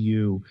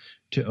ICU,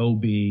 to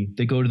OB.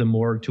 They go to the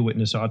morgue to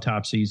witness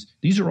autopsies.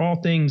 These are all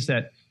things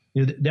that,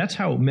 you know, that's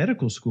how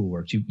medical school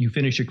works. You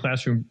finish your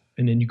classroom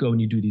and then you go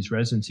and you do these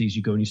residencies.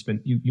 You go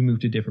and you move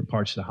to different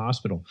parts of the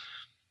hospital.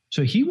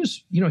 So he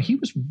was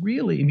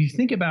really, and you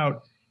think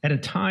about at a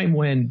time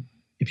when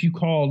if you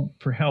called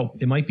for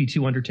help, it might be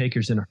two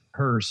undertakers in a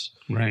hearse,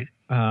 right,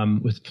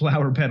 with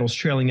flower petals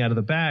trailing out of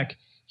the back.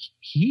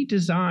 He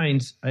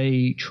designs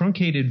a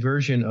truncated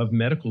version of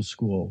medical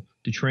school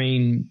to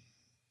train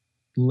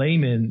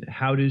laymen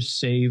how to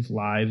save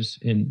lives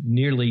in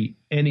nearly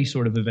any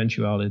sort of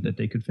eventuality that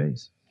they could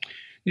face.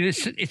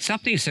 It's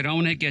something that I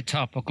want to get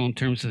topical in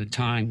terms of the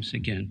times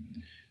again,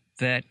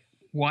 that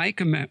white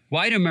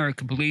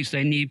America believes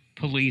they need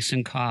police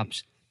and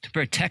cops to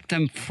protect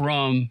them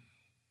from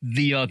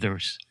the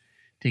others,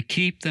 to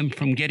keep them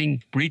from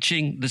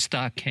breaching the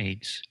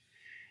stockades.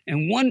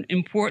 And one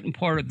important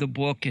part of the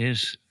book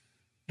is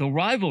the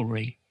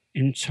rivalry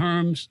in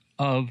terms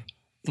of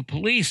the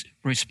police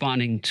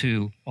responding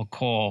to a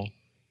call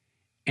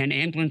and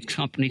ambulance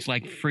companies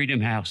like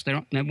Freedom House.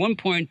 At one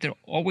point, they're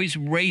always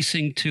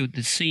racing to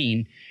the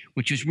scene,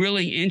 which is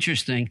really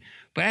interesting.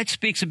 But that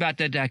speaks about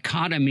the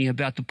dichotomy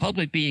about the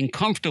public being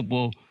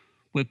comfortable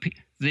with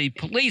the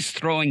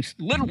police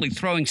literally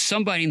throwing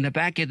somebody in the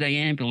back of the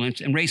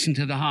ambulance and racing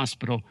to the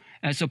hospital,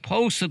 as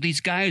opposed to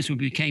these guys who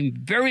became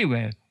very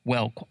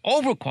well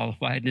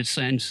overqualified in a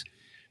sense,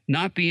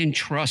 not being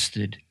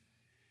trusted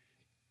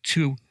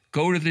to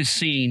go to the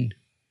scene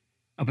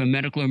of a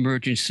medical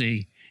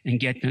emergency and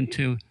get them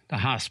to the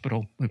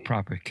hospital with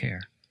proper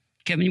care.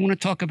 Kevin, you want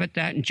to talk about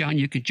that? And John,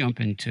 you could jump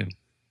in too.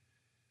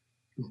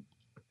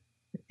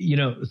 You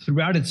know,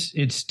 throughout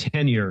its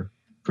tenure,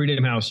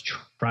 Freedom House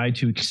tried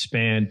to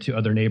expand to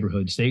other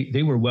neighborhoods.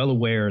 They were well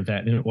aware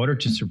that in order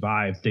to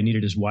survive, they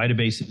needed as wide a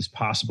base as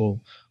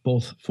possible,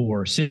 both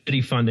for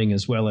city funding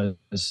as well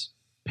as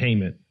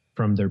payment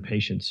from their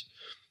patients.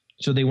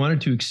 So they wanted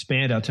to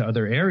expand out to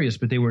other areas,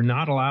 but they were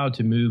not allowed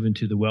to move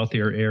into the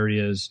wealthier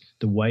areas,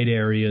 the white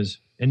areas.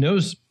 And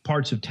those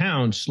parts of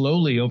town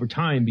slowly over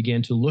time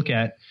began to look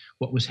at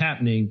what was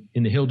happening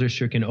in the Hill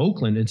District in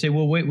Oakland and say,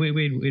 well, wait a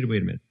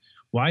minute.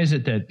 Why is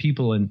it that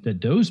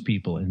those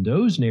people in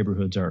those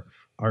neighborhoods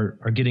are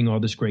getting all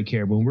this great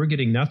care when we're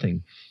getting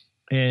nothing?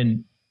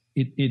 And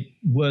it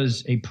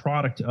was a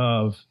product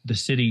of the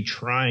city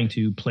trying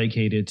to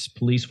placate its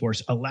police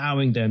force,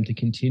 allowing them to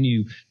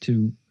continue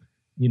to,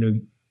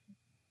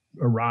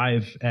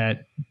 arrive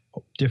at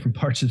different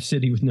parts of the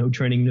city with no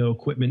training, no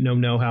equipment, no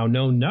know-how,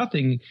 no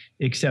nothing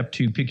except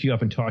to pick you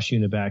up and toss you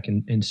in the back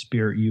and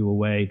spirit you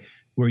away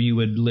where you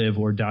would live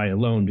or die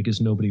alone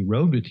because nobody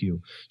rode with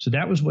you. So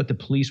that was what the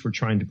police were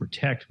trying to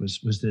protect,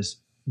 was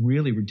this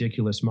really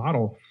ridiculous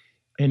model.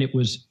 And it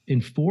was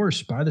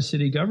enforced by the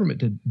city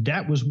government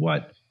that was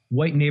what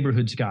white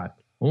neighborhoods got.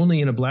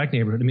 Only in a black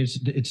neighborhood. I mean,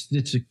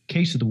 it's a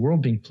case of the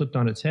world being flipped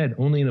on its head.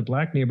 Only in a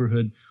black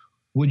neighborhood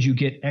would you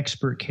get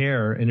expert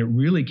care. And it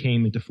really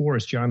came into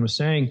force. John was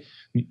saying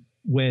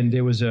when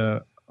there was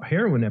a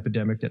heroin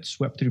epidemic that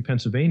swept through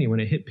Pennsylvania,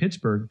 when it hit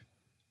Pittsburgh,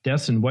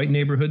 deaths in white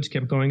neighborhoods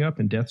kept going up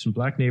and deaths in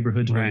black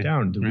neighborhoods went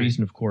down. The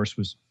reason, of course,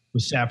 was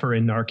Saffer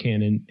and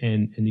Narcan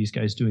and these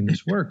guys doing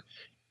this work.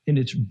 And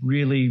it's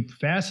really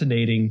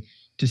fascinating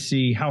to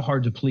see how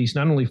hard the police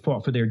not only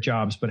fought for their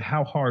jobs, but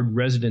how hard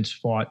residents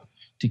fought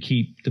to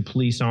keep the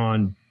police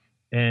on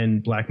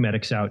and black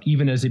medics out,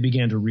 even as they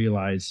began to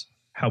realize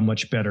how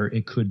much better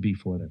it could be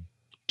for them.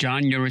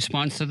 John, your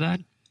response to that?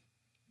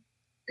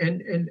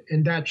 And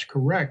that's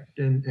correct.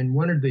 And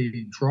one of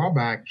the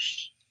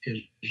drawbacks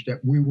is that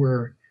we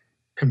were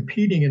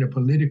competing in a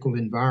political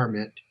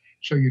environment.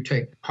 So you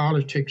take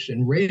politics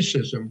and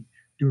racism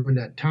during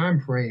that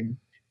time frame,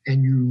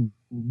 and you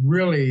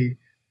really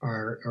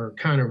are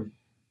kind of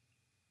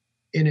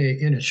in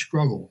a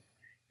struggle.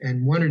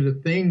 And one of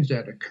the things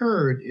that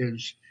occurred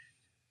is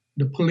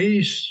the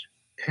police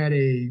had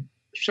a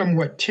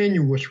somewhat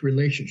tenuous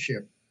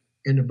relationship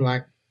in the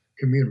black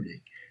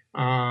community.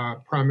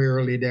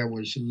 Primarily, there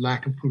was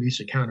lack of police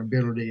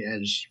accountability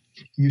as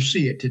you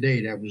see it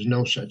today. There was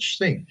no such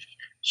thing.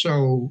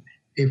 So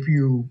if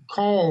you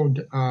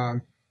called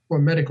for a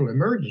medical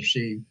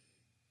emergency,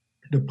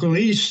 the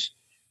police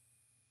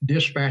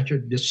dispatcher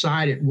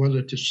decided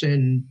whether to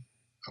send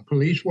a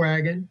police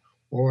wagon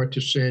or to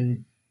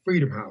send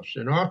Freedom House.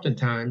 And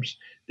oftentimes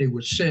they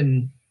would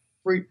send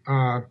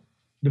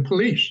the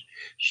police.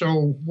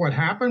 So what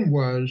happened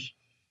was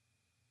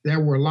there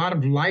were a lot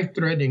of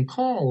life-threatening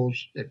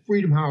calls that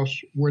Freedom House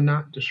were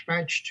not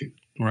dispatched to.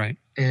 Right.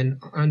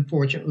 And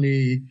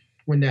unfortunately,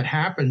 when that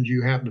happens,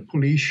 you have the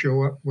police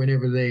show up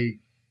whenever they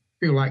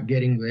feel like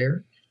getting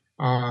there.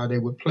 They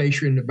would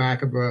place you in the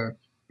back of a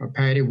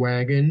paddy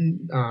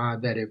wagon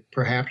that had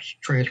perhaps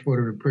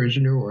transported a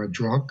prisoner or a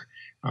drunk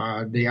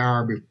the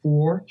hour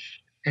before,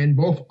 and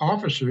both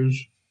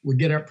officers would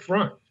get up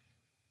front.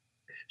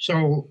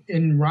 So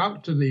en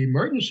route to the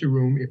emergency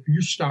room, if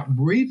you stop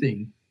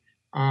breathing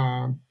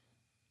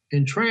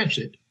in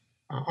transit,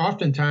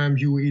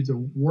 oftentimes you were either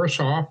worse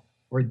off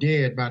or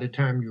dead by the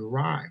time you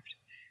arrived.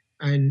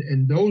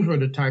 And those were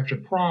the types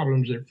of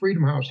problems that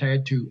Freedom House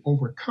had to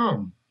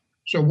overcome.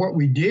 So what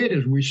we did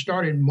is we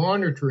started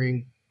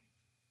monitoring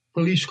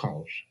police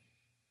calls.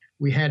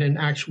 We had an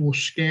actual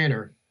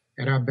scanner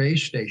at our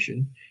base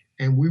station,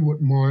 and we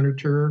would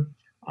monitor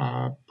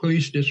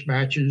police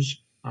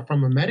dispatches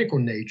from a medical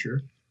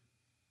nature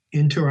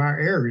into our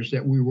areas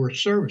that we were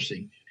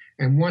servicing.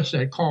 And once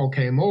that call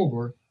came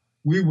over,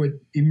 we would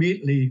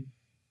immediately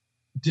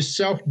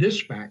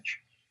self-dispatch.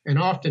 And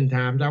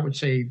oftentimes, I would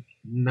say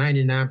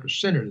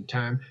 99% of the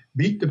time,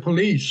 beat the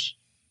police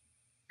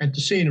at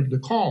the scene of the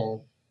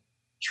call,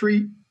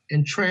 treat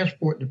and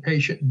transport the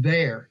patient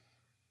there,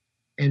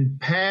 and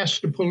pass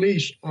the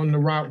police on the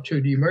route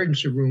to the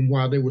emergency room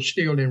while they were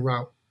still en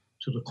route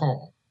to the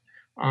call.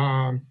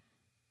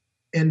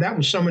 And that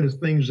was some of the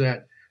things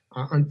that,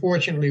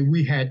 unfortunately,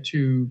 we had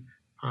to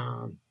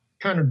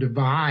kind of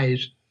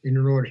devise in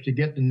order to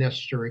get the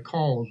necessary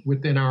calls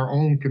within our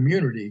own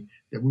community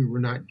that we were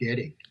not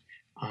getting.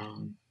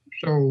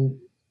 So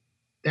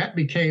that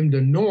became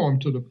the norm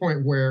to the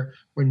point where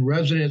when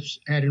residents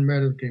had a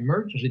medical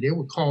emergency, they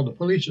would call the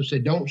police and say,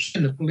 don't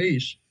send the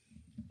police,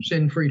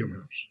 send Freedom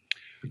House,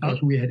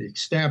 because we had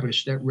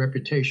established that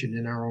reputation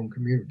in our own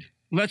community.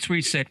 Let's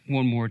reset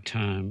one more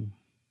time.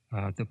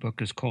 The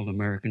book is called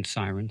American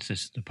Sirens.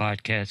 This is the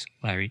podcast,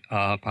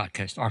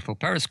 Artful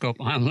Periscope.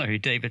 I'm Larry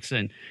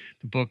Davidson.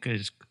 The book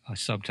is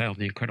subtitled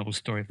The Incredible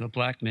Story of the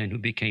Black Men Who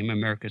Became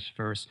America's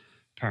First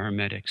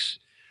Paramedics.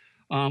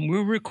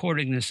 We're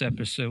recording this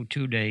episode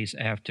 2 days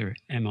after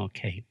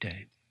MLK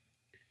Day.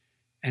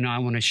 And I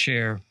want to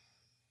share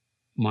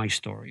my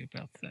story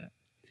about that.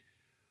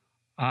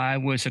 I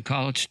was a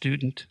college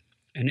student,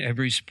 and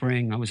every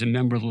spring I was a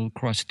member of the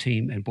lacrosse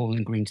team at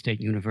Bowling Green State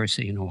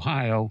University in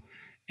Ohio.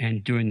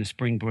 And during the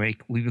spring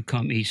break, we would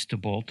come east to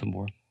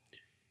Baltimore,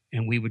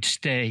 and we would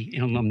stay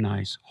in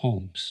alumni's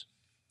homes.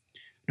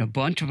 And a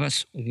bunch of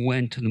us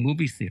went to the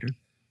movie theater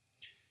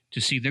to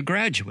see The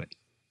Graduate.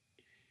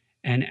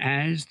 And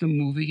as the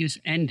movie is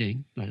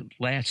ending, the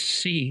last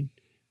scene,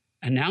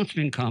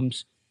 announcement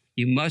comes,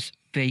 you must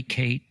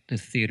vacate the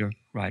theater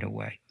right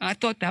away. I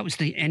thought that was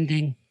the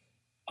ending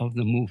of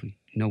the movie.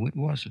 No, it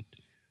wasn't.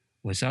 It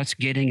was us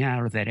getting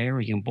out of that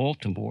area in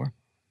Baltimore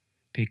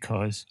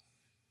because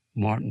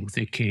Martin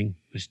Luther King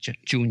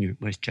Jr.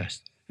 was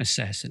just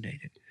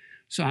assassinated.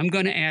 So I'm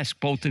going to ask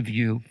both of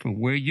you for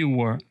where you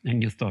were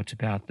and your thoughts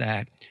about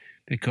that,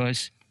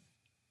 because,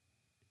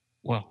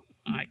 well,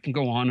 I can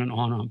go on and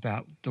on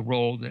about the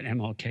role that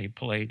MLK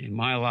played in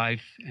my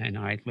life, and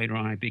later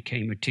on I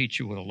became a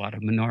teacher with a lot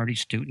of minority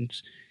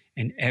students,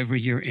 and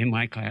every year in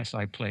my class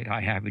I played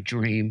I Have a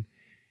Dream,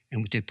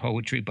 and we did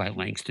poetry by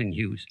Langston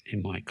Hughes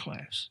in my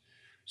class.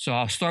 So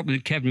I'll start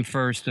with Kevin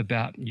first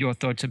about your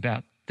thoughts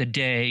about the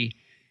day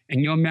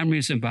and your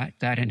memories about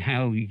that and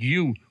how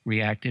you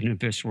reacted in a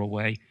visceral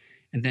way.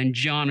 And then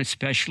John,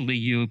 especially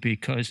you,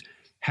 because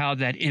how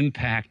that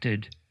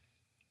impacted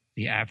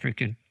the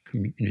African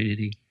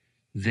community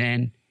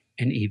then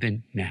and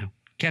even now.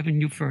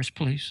 Kevin, you first,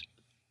 please.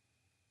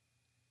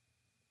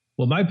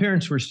 Well, my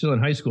parents were still in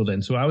high school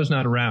then, so I was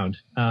not around.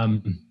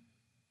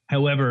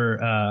 However,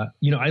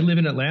 I live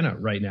in Atlanta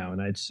right now,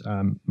 and it's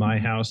my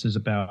house is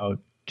about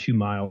 2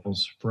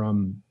 miles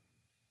from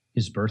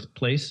his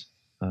birthplace.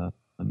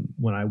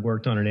 When I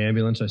worked on an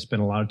ambulance, I spent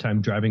a lot of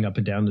time driving up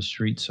and down the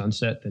street,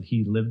 Sunset, that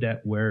he lived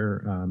at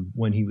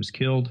when he was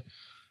killed.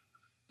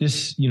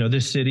 This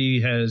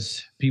city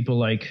has people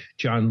like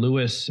John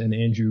Lewis and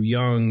Andrew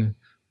Young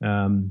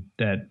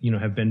that,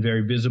 have been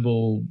very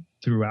visible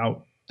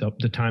throughout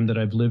the time that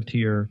I've lived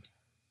here.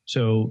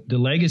 So the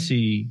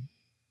legacy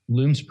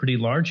looms pretty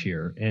large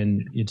here,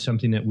 and it's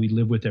something that we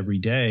live with every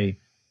day.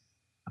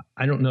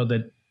 I don't know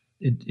that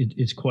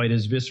it's quite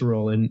as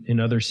visceral in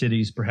other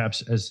cities,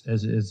 perhaps as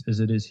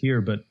it is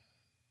here, but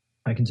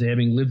I can say,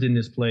 having lived in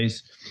this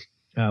place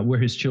where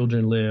his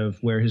children live,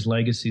 where his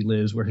legacy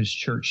lives, where his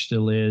church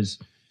still is,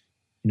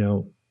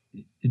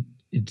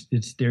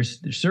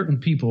 there's certain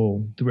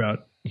people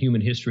throughout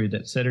human history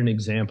that set an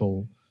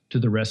example to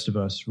the rest of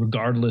us,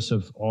 regardless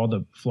of all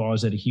the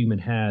flaws that a human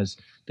has,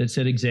 that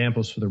set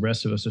examples for the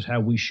rest of us of how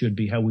we should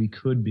be, how we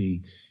could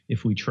be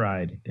if we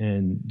tried.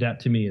 And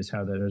that, to me, is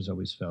how that has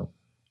always felt.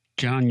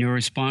 John, your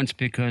response,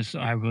 because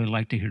I really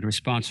like to hear the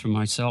response from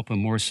myself,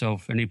 and more so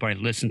if anybody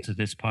listens to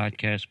this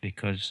podcast,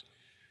 because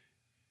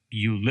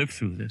you lived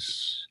through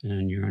this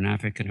and you're an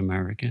African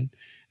American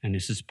and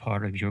this is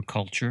part of your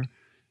culture.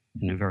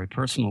 in a very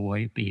personal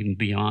way, but even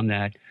beyond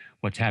that,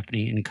 what's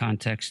happening in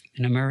context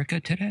in America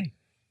today.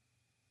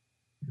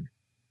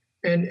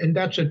 And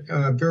that's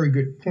a very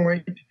good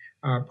point.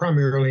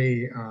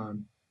 Primarily,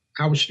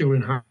 I was still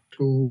in high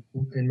school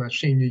in my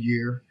senior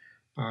year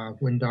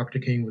when Dr.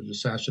 King was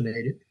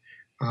assassinated.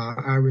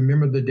 I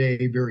remember the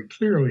day very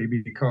clearly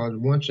because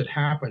once it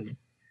happened,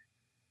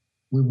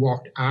 we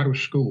walked out of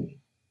school,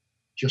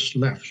 just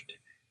left,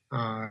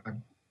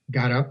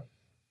 got up,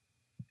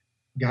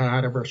 got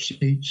out of our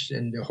seats,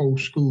 and the whole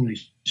school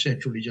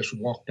essentially just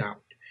walked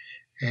out.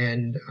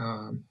 And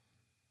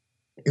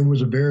it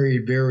was a very,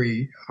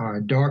 very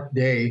dark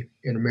day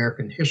in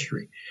American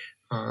history.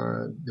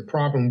 The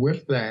problem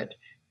with that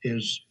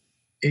is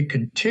it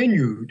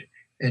continued,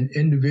 and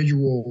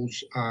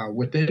individuals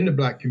within the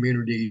Black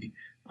community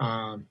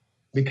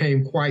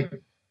became quite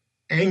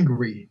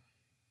angry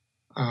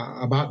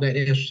about that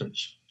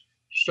instance.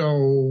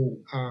 So,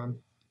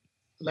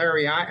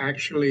 Larry, I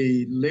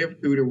actually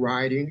lived through the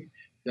rioting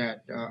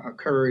that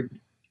occurred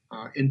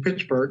in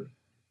Pittsburgh,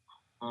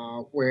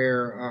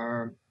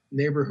 where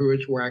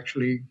neighborhoods were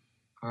actually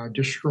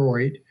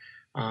destroyed,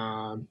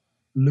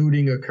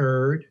 looting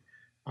occurred,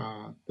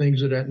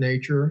 things of that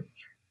nature.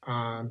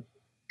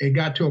 It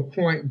got to a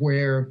point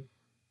where,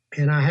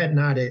 and I had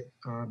not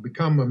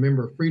become a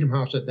member of Freedom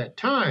House at that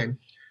time,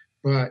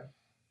 but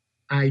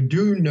I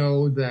do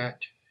know that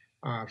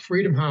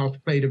Freedom House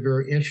played a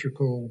very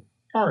integral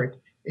part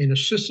in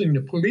assisting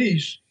the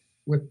police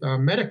with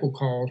medical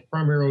calls,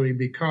 primarily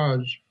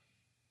because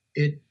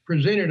it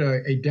presented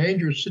a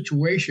dangerous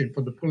situation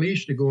for the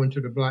police to go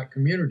into the Black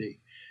community.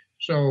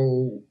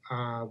 So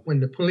when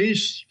the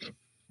police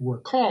were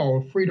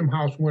called, Freedom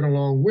House went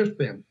along with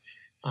them.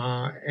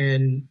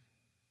 And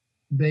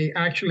they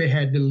actually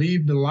had to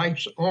leave the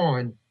lights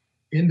on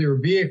in their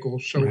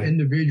vehicles so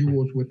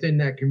individuals within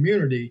that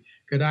community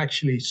could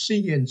actually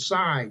see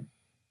inside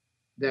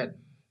that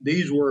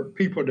these were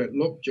people that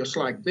looked just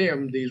like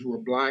them. These were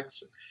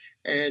Blacks.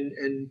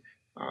 And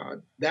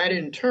that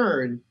in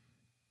turn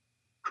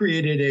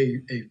created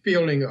a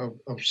feeling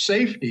of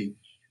safety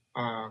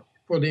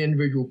for the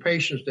individual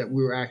patients that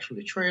we were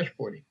actually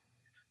transporting.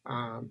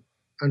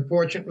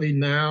 Unfortunately,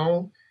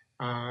 now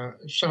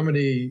some of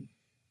the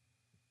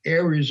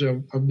areas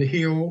of the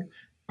Hill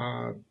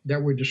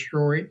that were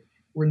destroyed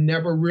were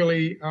never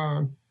really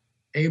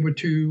able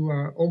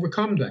to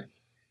overcome that.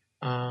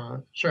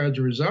 So as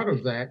a result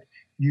of that,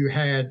 you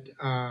had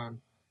a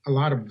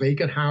lot of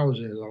vacant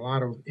houses, a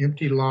lot of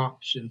empty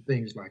lots and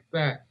things like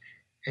that.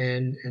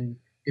 And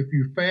if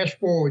you fast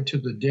forward to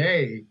the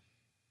day,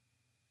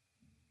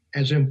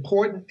 as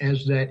important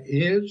as that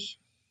is,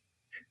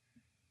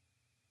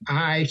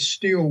 I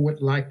still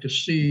would like to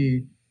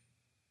see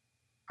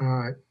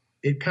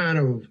it kind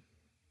of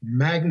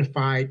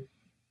magnified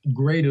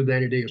greater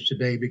than it is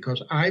today,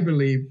 because I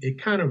believe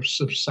it kind of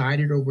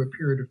subsided over a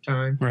period of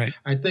time. Right.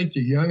 I think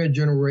the younger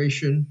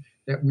generation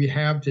that we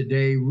have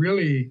today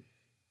really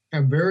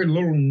have very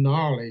little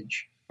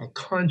knowledge or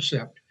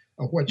concept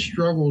of what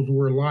struggles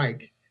were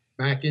like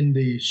back in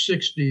the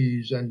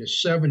 60s and the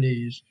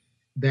 70s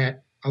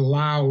that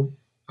allowed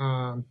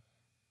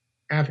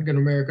African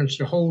Americans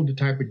to hold the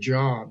type of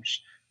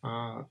jobs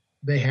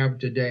they have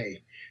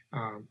today.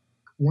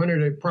 One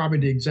of the probably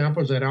the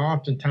examples that I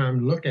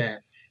oftentimes look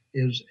at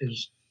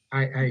is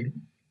I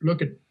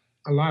look at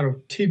a lot of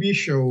TV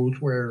shows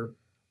where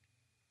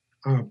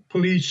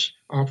police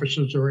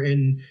officers are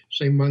in,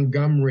 say,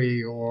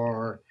 Montgomery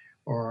or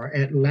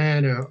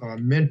Atlanta or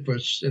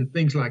Memphis and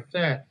things like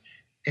that.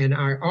 And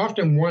I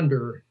often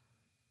wonder,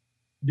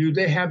 do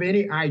they have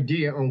any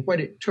idea on what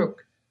it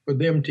took for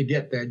them to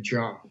get that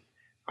job?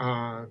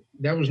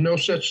 There was no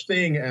such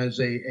thing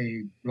as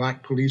a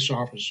Black police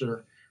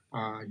officer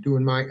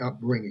during my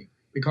upbringing,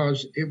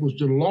 because it was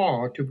the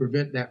law to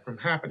prevent that from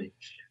happening.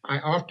 I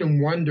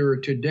often wonder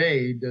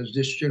today, does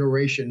this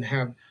generation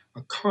have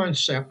a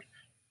concept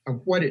of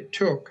what it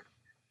took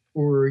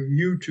for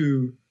you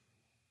to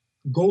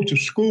go to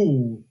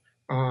school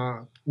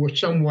with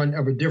someone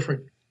of a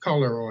different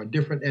color or a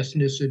different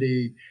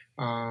ethnicity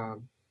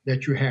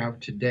that you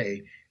have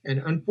today? And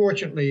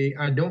unfortunately,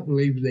 I don't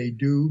believe they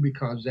do,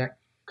 because that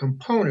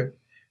component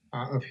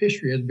of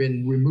history has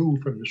been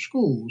removed from the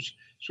schools.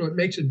 So it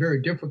makes it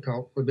very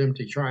difficult for them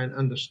to try and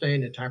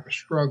understand the type of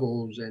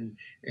struggles and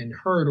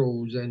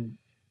hurdles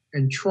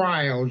and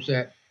trials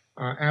that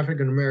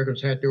African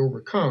Americans had to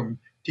overcome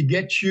to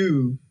get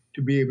you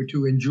to be able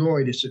to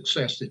enjoy the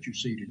success that you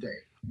see today.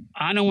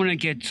 I don't want to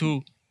get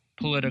too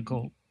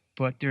political,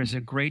 but there's a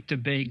great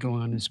debate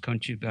going on in this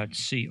country about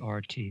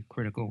CRT,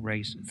 critical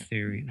race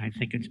theory, and I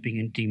think it's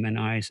being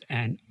demonized,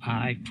 and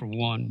I, for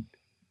one,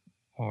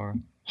 are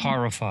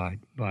horrified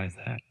by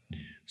that.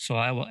 So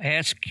I will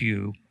ask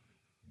you,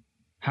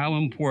 how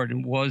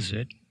important was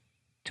it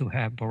to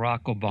have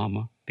Barack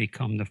Obama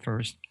become the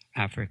first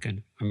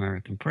African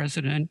American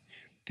president?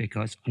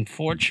 Because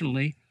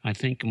unfortunately, I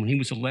think when he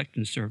was elected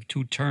and served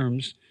 2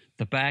 terms,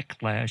 the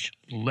backlash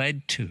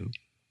led to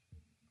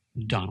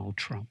Donald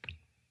Trump.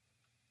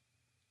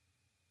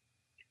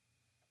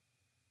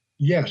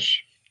 Yes.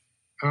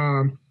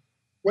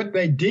 what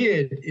they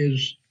did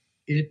is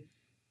it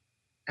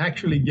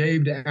actually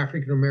gave the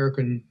African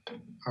American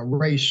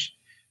race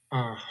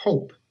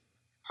hope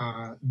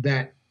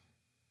that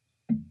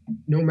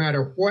no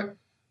matter what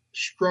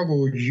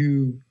struggles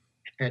you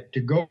had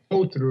to go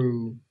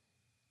through,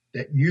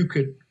 that you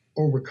could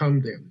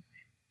overcome them.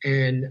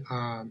 And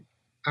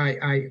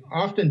I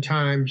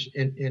oftentimes,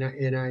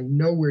 and I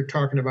know we're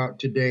talking about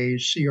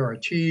today's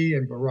CRT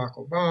and Barack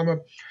Obama,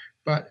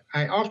 but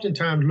I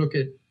oftentimes look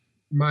at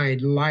my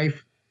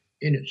life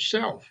in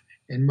itself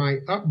and my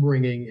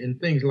upbringing and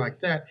things like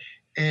that.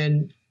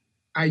 And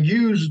I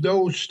use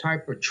those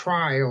type of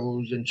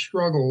trials and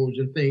struggles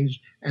and things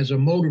as a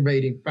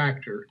motivating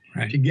factor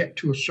to get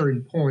to a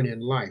certain point in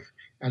life,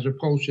 as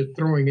opposed to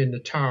throwing in the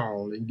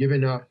towel and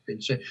giving up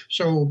and saying.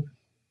 So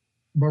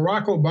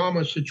Barack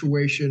Obama's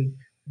situation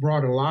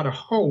brought a lot of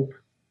hope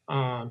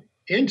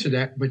into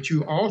that, but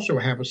you also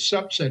have a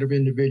subset of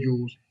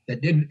individuals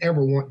that didn't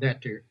ever want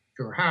that to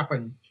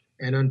happen.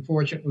 And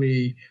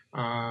unfortunately,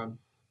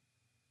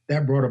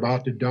 that brought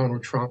about the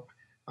Donald Trump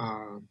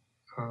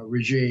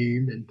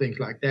regime and things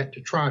like that to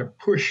try to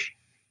push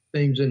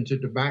things into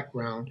the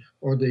background,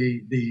 or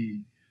the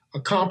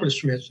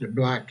accomplishments that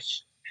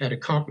blacks had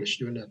accomplished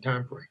during that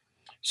time frame.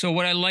 So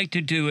what I'd like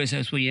to do is,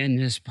 as we end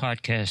this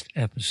podcast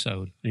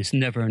episode, it's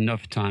never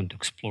enough time to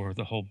explore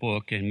the whole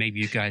book, and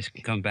maybe you guys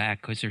can come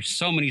back because there's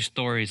so many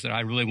stories that I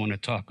really want to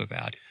talk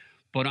about.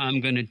 But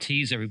I'm going to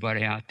tease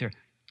everybody out there.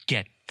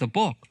 Get the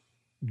book.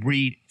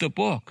 Read the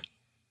book.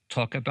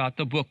 Talk about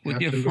the book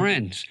with your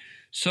friends.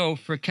 So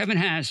for Kevin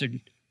Hazard,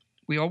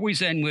 we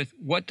always end with,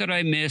 what did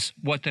I miss?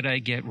 What did I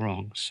get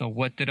wrong? So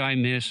what did I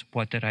miss?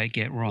 What did I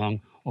get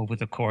wrong over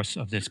the course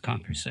of this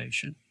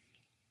conversation?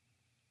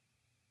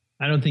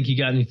 I don't think you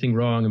got anything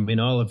wrong. I mean,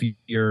 all of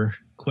your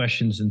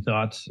questions and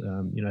thoughts,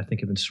 I think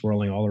have been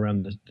swirling all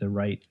around the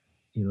right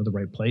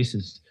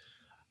places.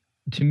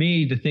 To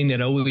me, the thing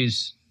that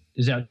always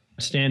is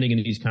outstanding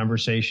in these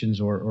conversations,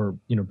 or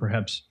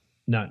perhaps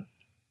not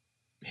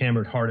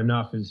hammered hard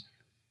enough, is,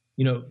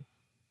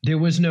 there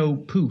was no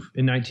poof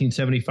in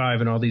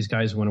 1975 and all these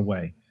guys went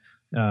away.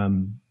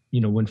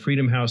 When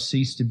Freedom House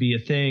ceased to be a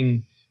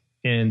thing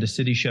and the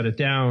city shut it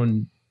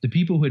down, the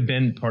people who had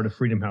been part of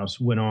Freedom House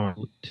went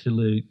on to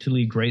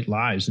lead great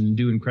lives and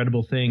do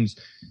incredible things.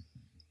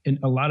 And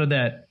a lot of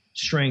that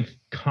strength,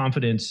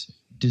 confidence,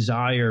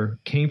 desire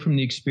came from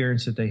the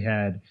experience that they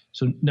had.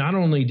 So not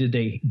only did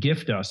they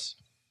gift us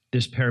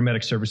this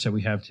paramedic service that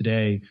we have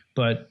today,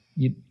 but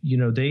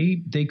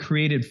they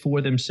created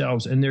for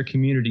themselves and their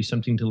community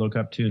something to look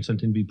up to and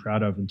something to be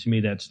proud of. And to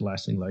me, that's the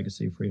lasting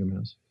legacy of Freedom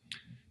House.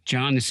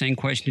 John, the same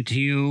question to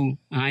you.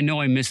 I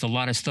know I missed a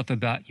lot of stuff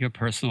about your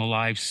personal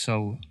life,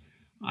 so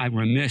I'm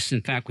remiss.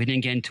 In fact, we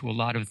didn't get into a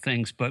lot of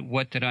things, but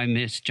what did I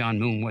miss, John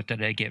Moon? What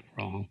did I get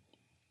wrong?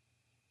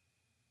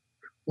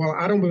 Well,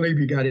 I don't believe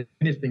you got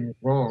anything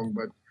wrong,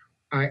 but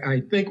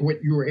I think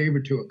what you were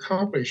able to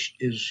accomplish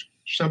is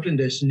something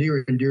that's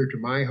near and dear to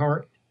my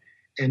heart,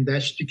 and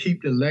that's to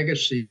keep the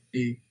legacy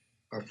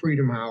of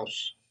Freedom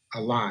House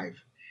alive.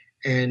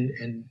 And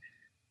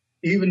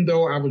even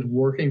though I was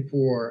working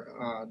for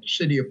the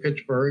city of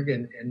Pittsburgh,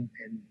 and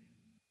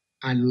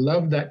I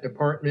love that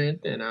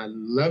department and I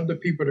love the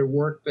people that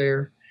work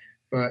there,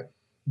 but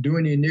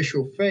during the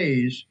initial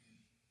phase,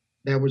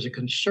 there was a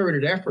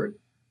concerted effort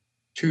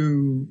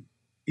to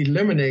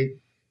eliminate,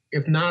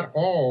 if not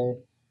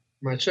all,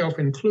 myself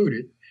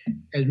included,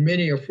 as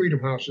many of Freedom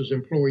House's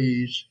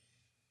employees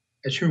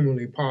as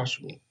humanly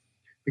possible.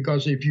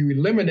 Because if you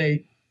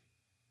eliminate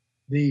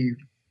the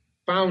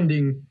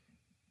founding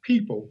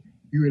people,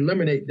 you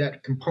eliminate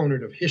that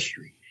component of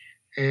history.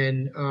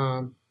 And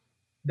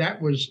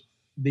that was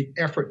the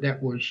effort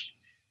that was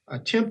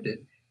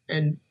attempted.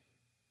 And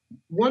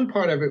one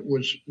part of it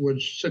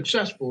was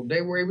successful.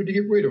 They were able to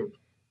get rid of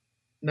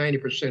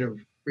 90% of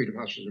Freedom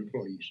House's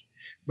employees.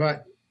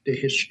 But the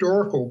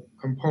historical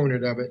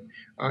component of it,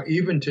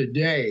 even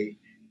today,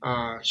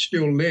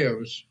 still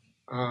lives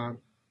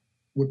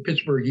with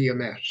Pittsburgh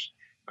EMS.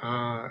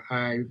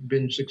 I've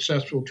been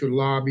successful to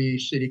lobby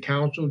City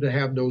Council to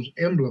have those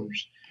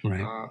emblems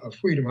of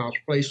Freedom House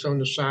placed on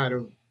the side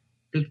of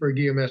Pittsburgh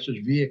EMS's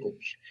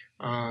vehicles.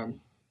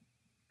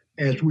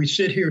 As we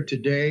sit here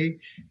today,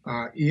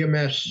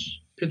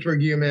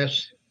 Pittsburgh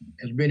EMS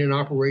has been in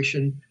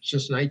operation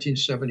since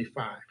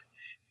 1975.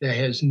 There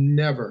has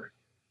never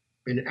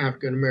been an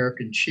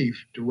African-American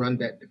chief to run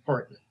that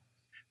department.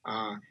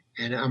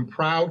 And I'm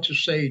proud to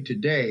say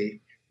today,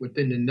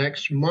 within the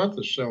next month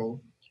or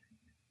so,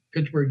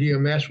 Pittsburgh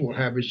EMS will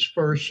have its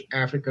first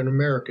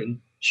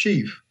African-American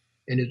chief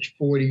in its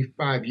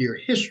 45-year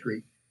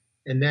history,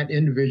 and that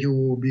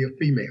individual will be a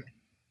female.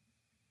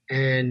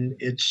 And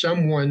it's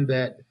someone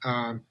that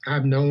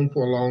I've known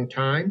for a long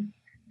time,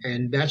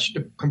 and that's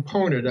the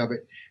component of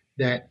it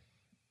that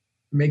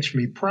makes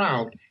me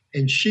proud.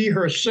 And she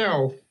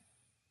herself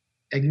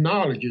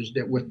acknowledges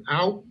that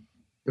without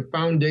the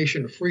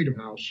foundation of Freedom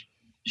House,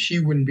 she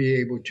wouldn't be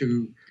able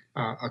to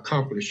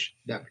accomplish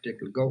that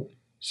particular goal.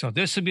 So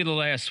this will be the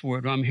last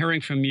word. What I'm hearing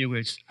from you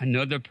is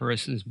another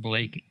person's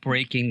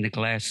breaking the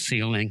glass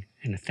ceiling.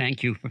 And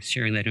thank you for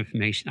sharing that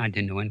information. I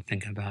didn't know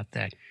anything about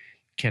that.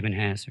 Kevin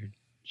Hazard,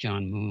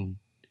 John Moon.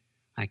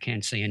 I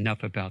can't say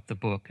enough about the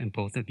book and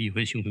both of you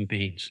as human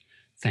beings.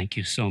 Thank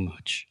you so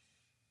much.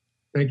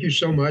 Thank you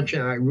so much.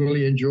 I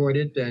really enjoyed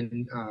it.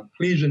 And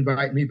please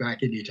invite me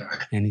back anytime.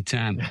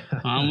 Anytime.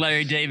 I'm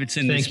Larry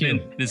Davidson. This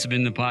has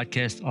been the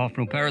podcast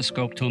Off-Road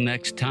Periscope. Till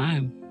next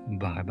time,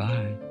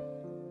 bye-bye.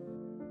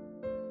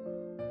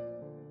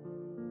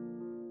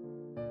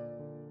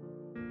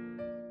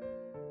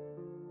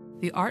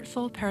 The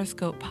Artful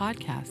Periscope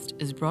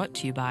podcast is brought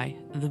to you by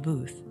The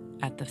Booth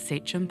at the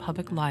Sachem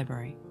Public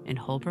Library in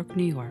Holbrook,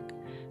 New York,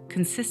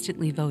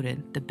 consistently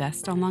voted the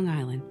best on Long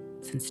Island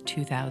since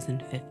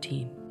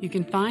 2015. You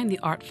can find the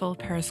Artful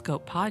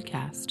Periscope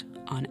podcast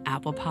on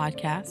Apple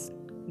Podcasts,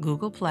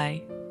 Google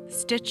Play,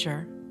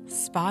 Stitcher,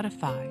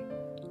 Spotify,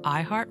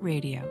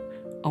 iHeartRadio,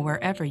 or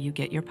wherever you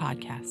get your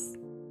podcasts.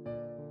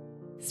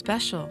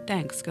 Special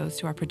thanks goes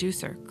to our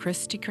producer,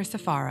 Christy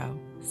Crisafaro,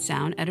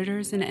 sound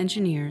editors and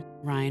engineer,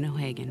 Ryan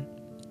O'Hagan.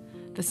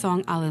 The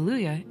song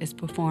Alleluia is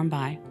performed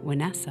by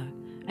Vanessa,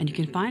 and you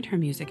can find her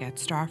music at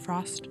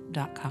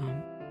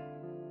starfrost.com.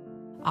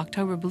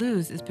 October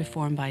Blues is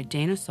performed by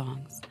Dana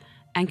Songs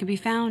and can be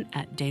found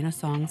at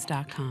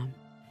danasongs.com.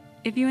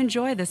 If you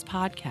enjoy this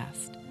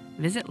podcast,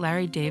 visit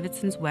Larry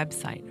Davidson's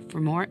website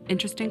for more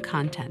interesting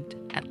content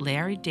at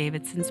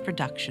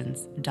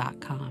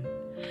larrydavidsonsproductions.com.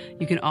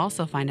 You can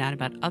also find out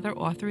about other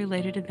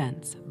author-related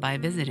events by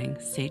visiting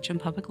Sachem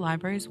Public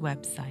Library's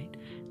website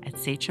at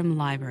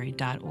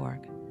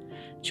sachemlibrary.org.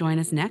 Join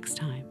us next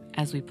time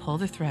as we pull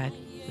the thread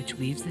which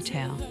weaves the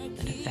tale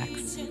that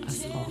affects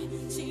us all.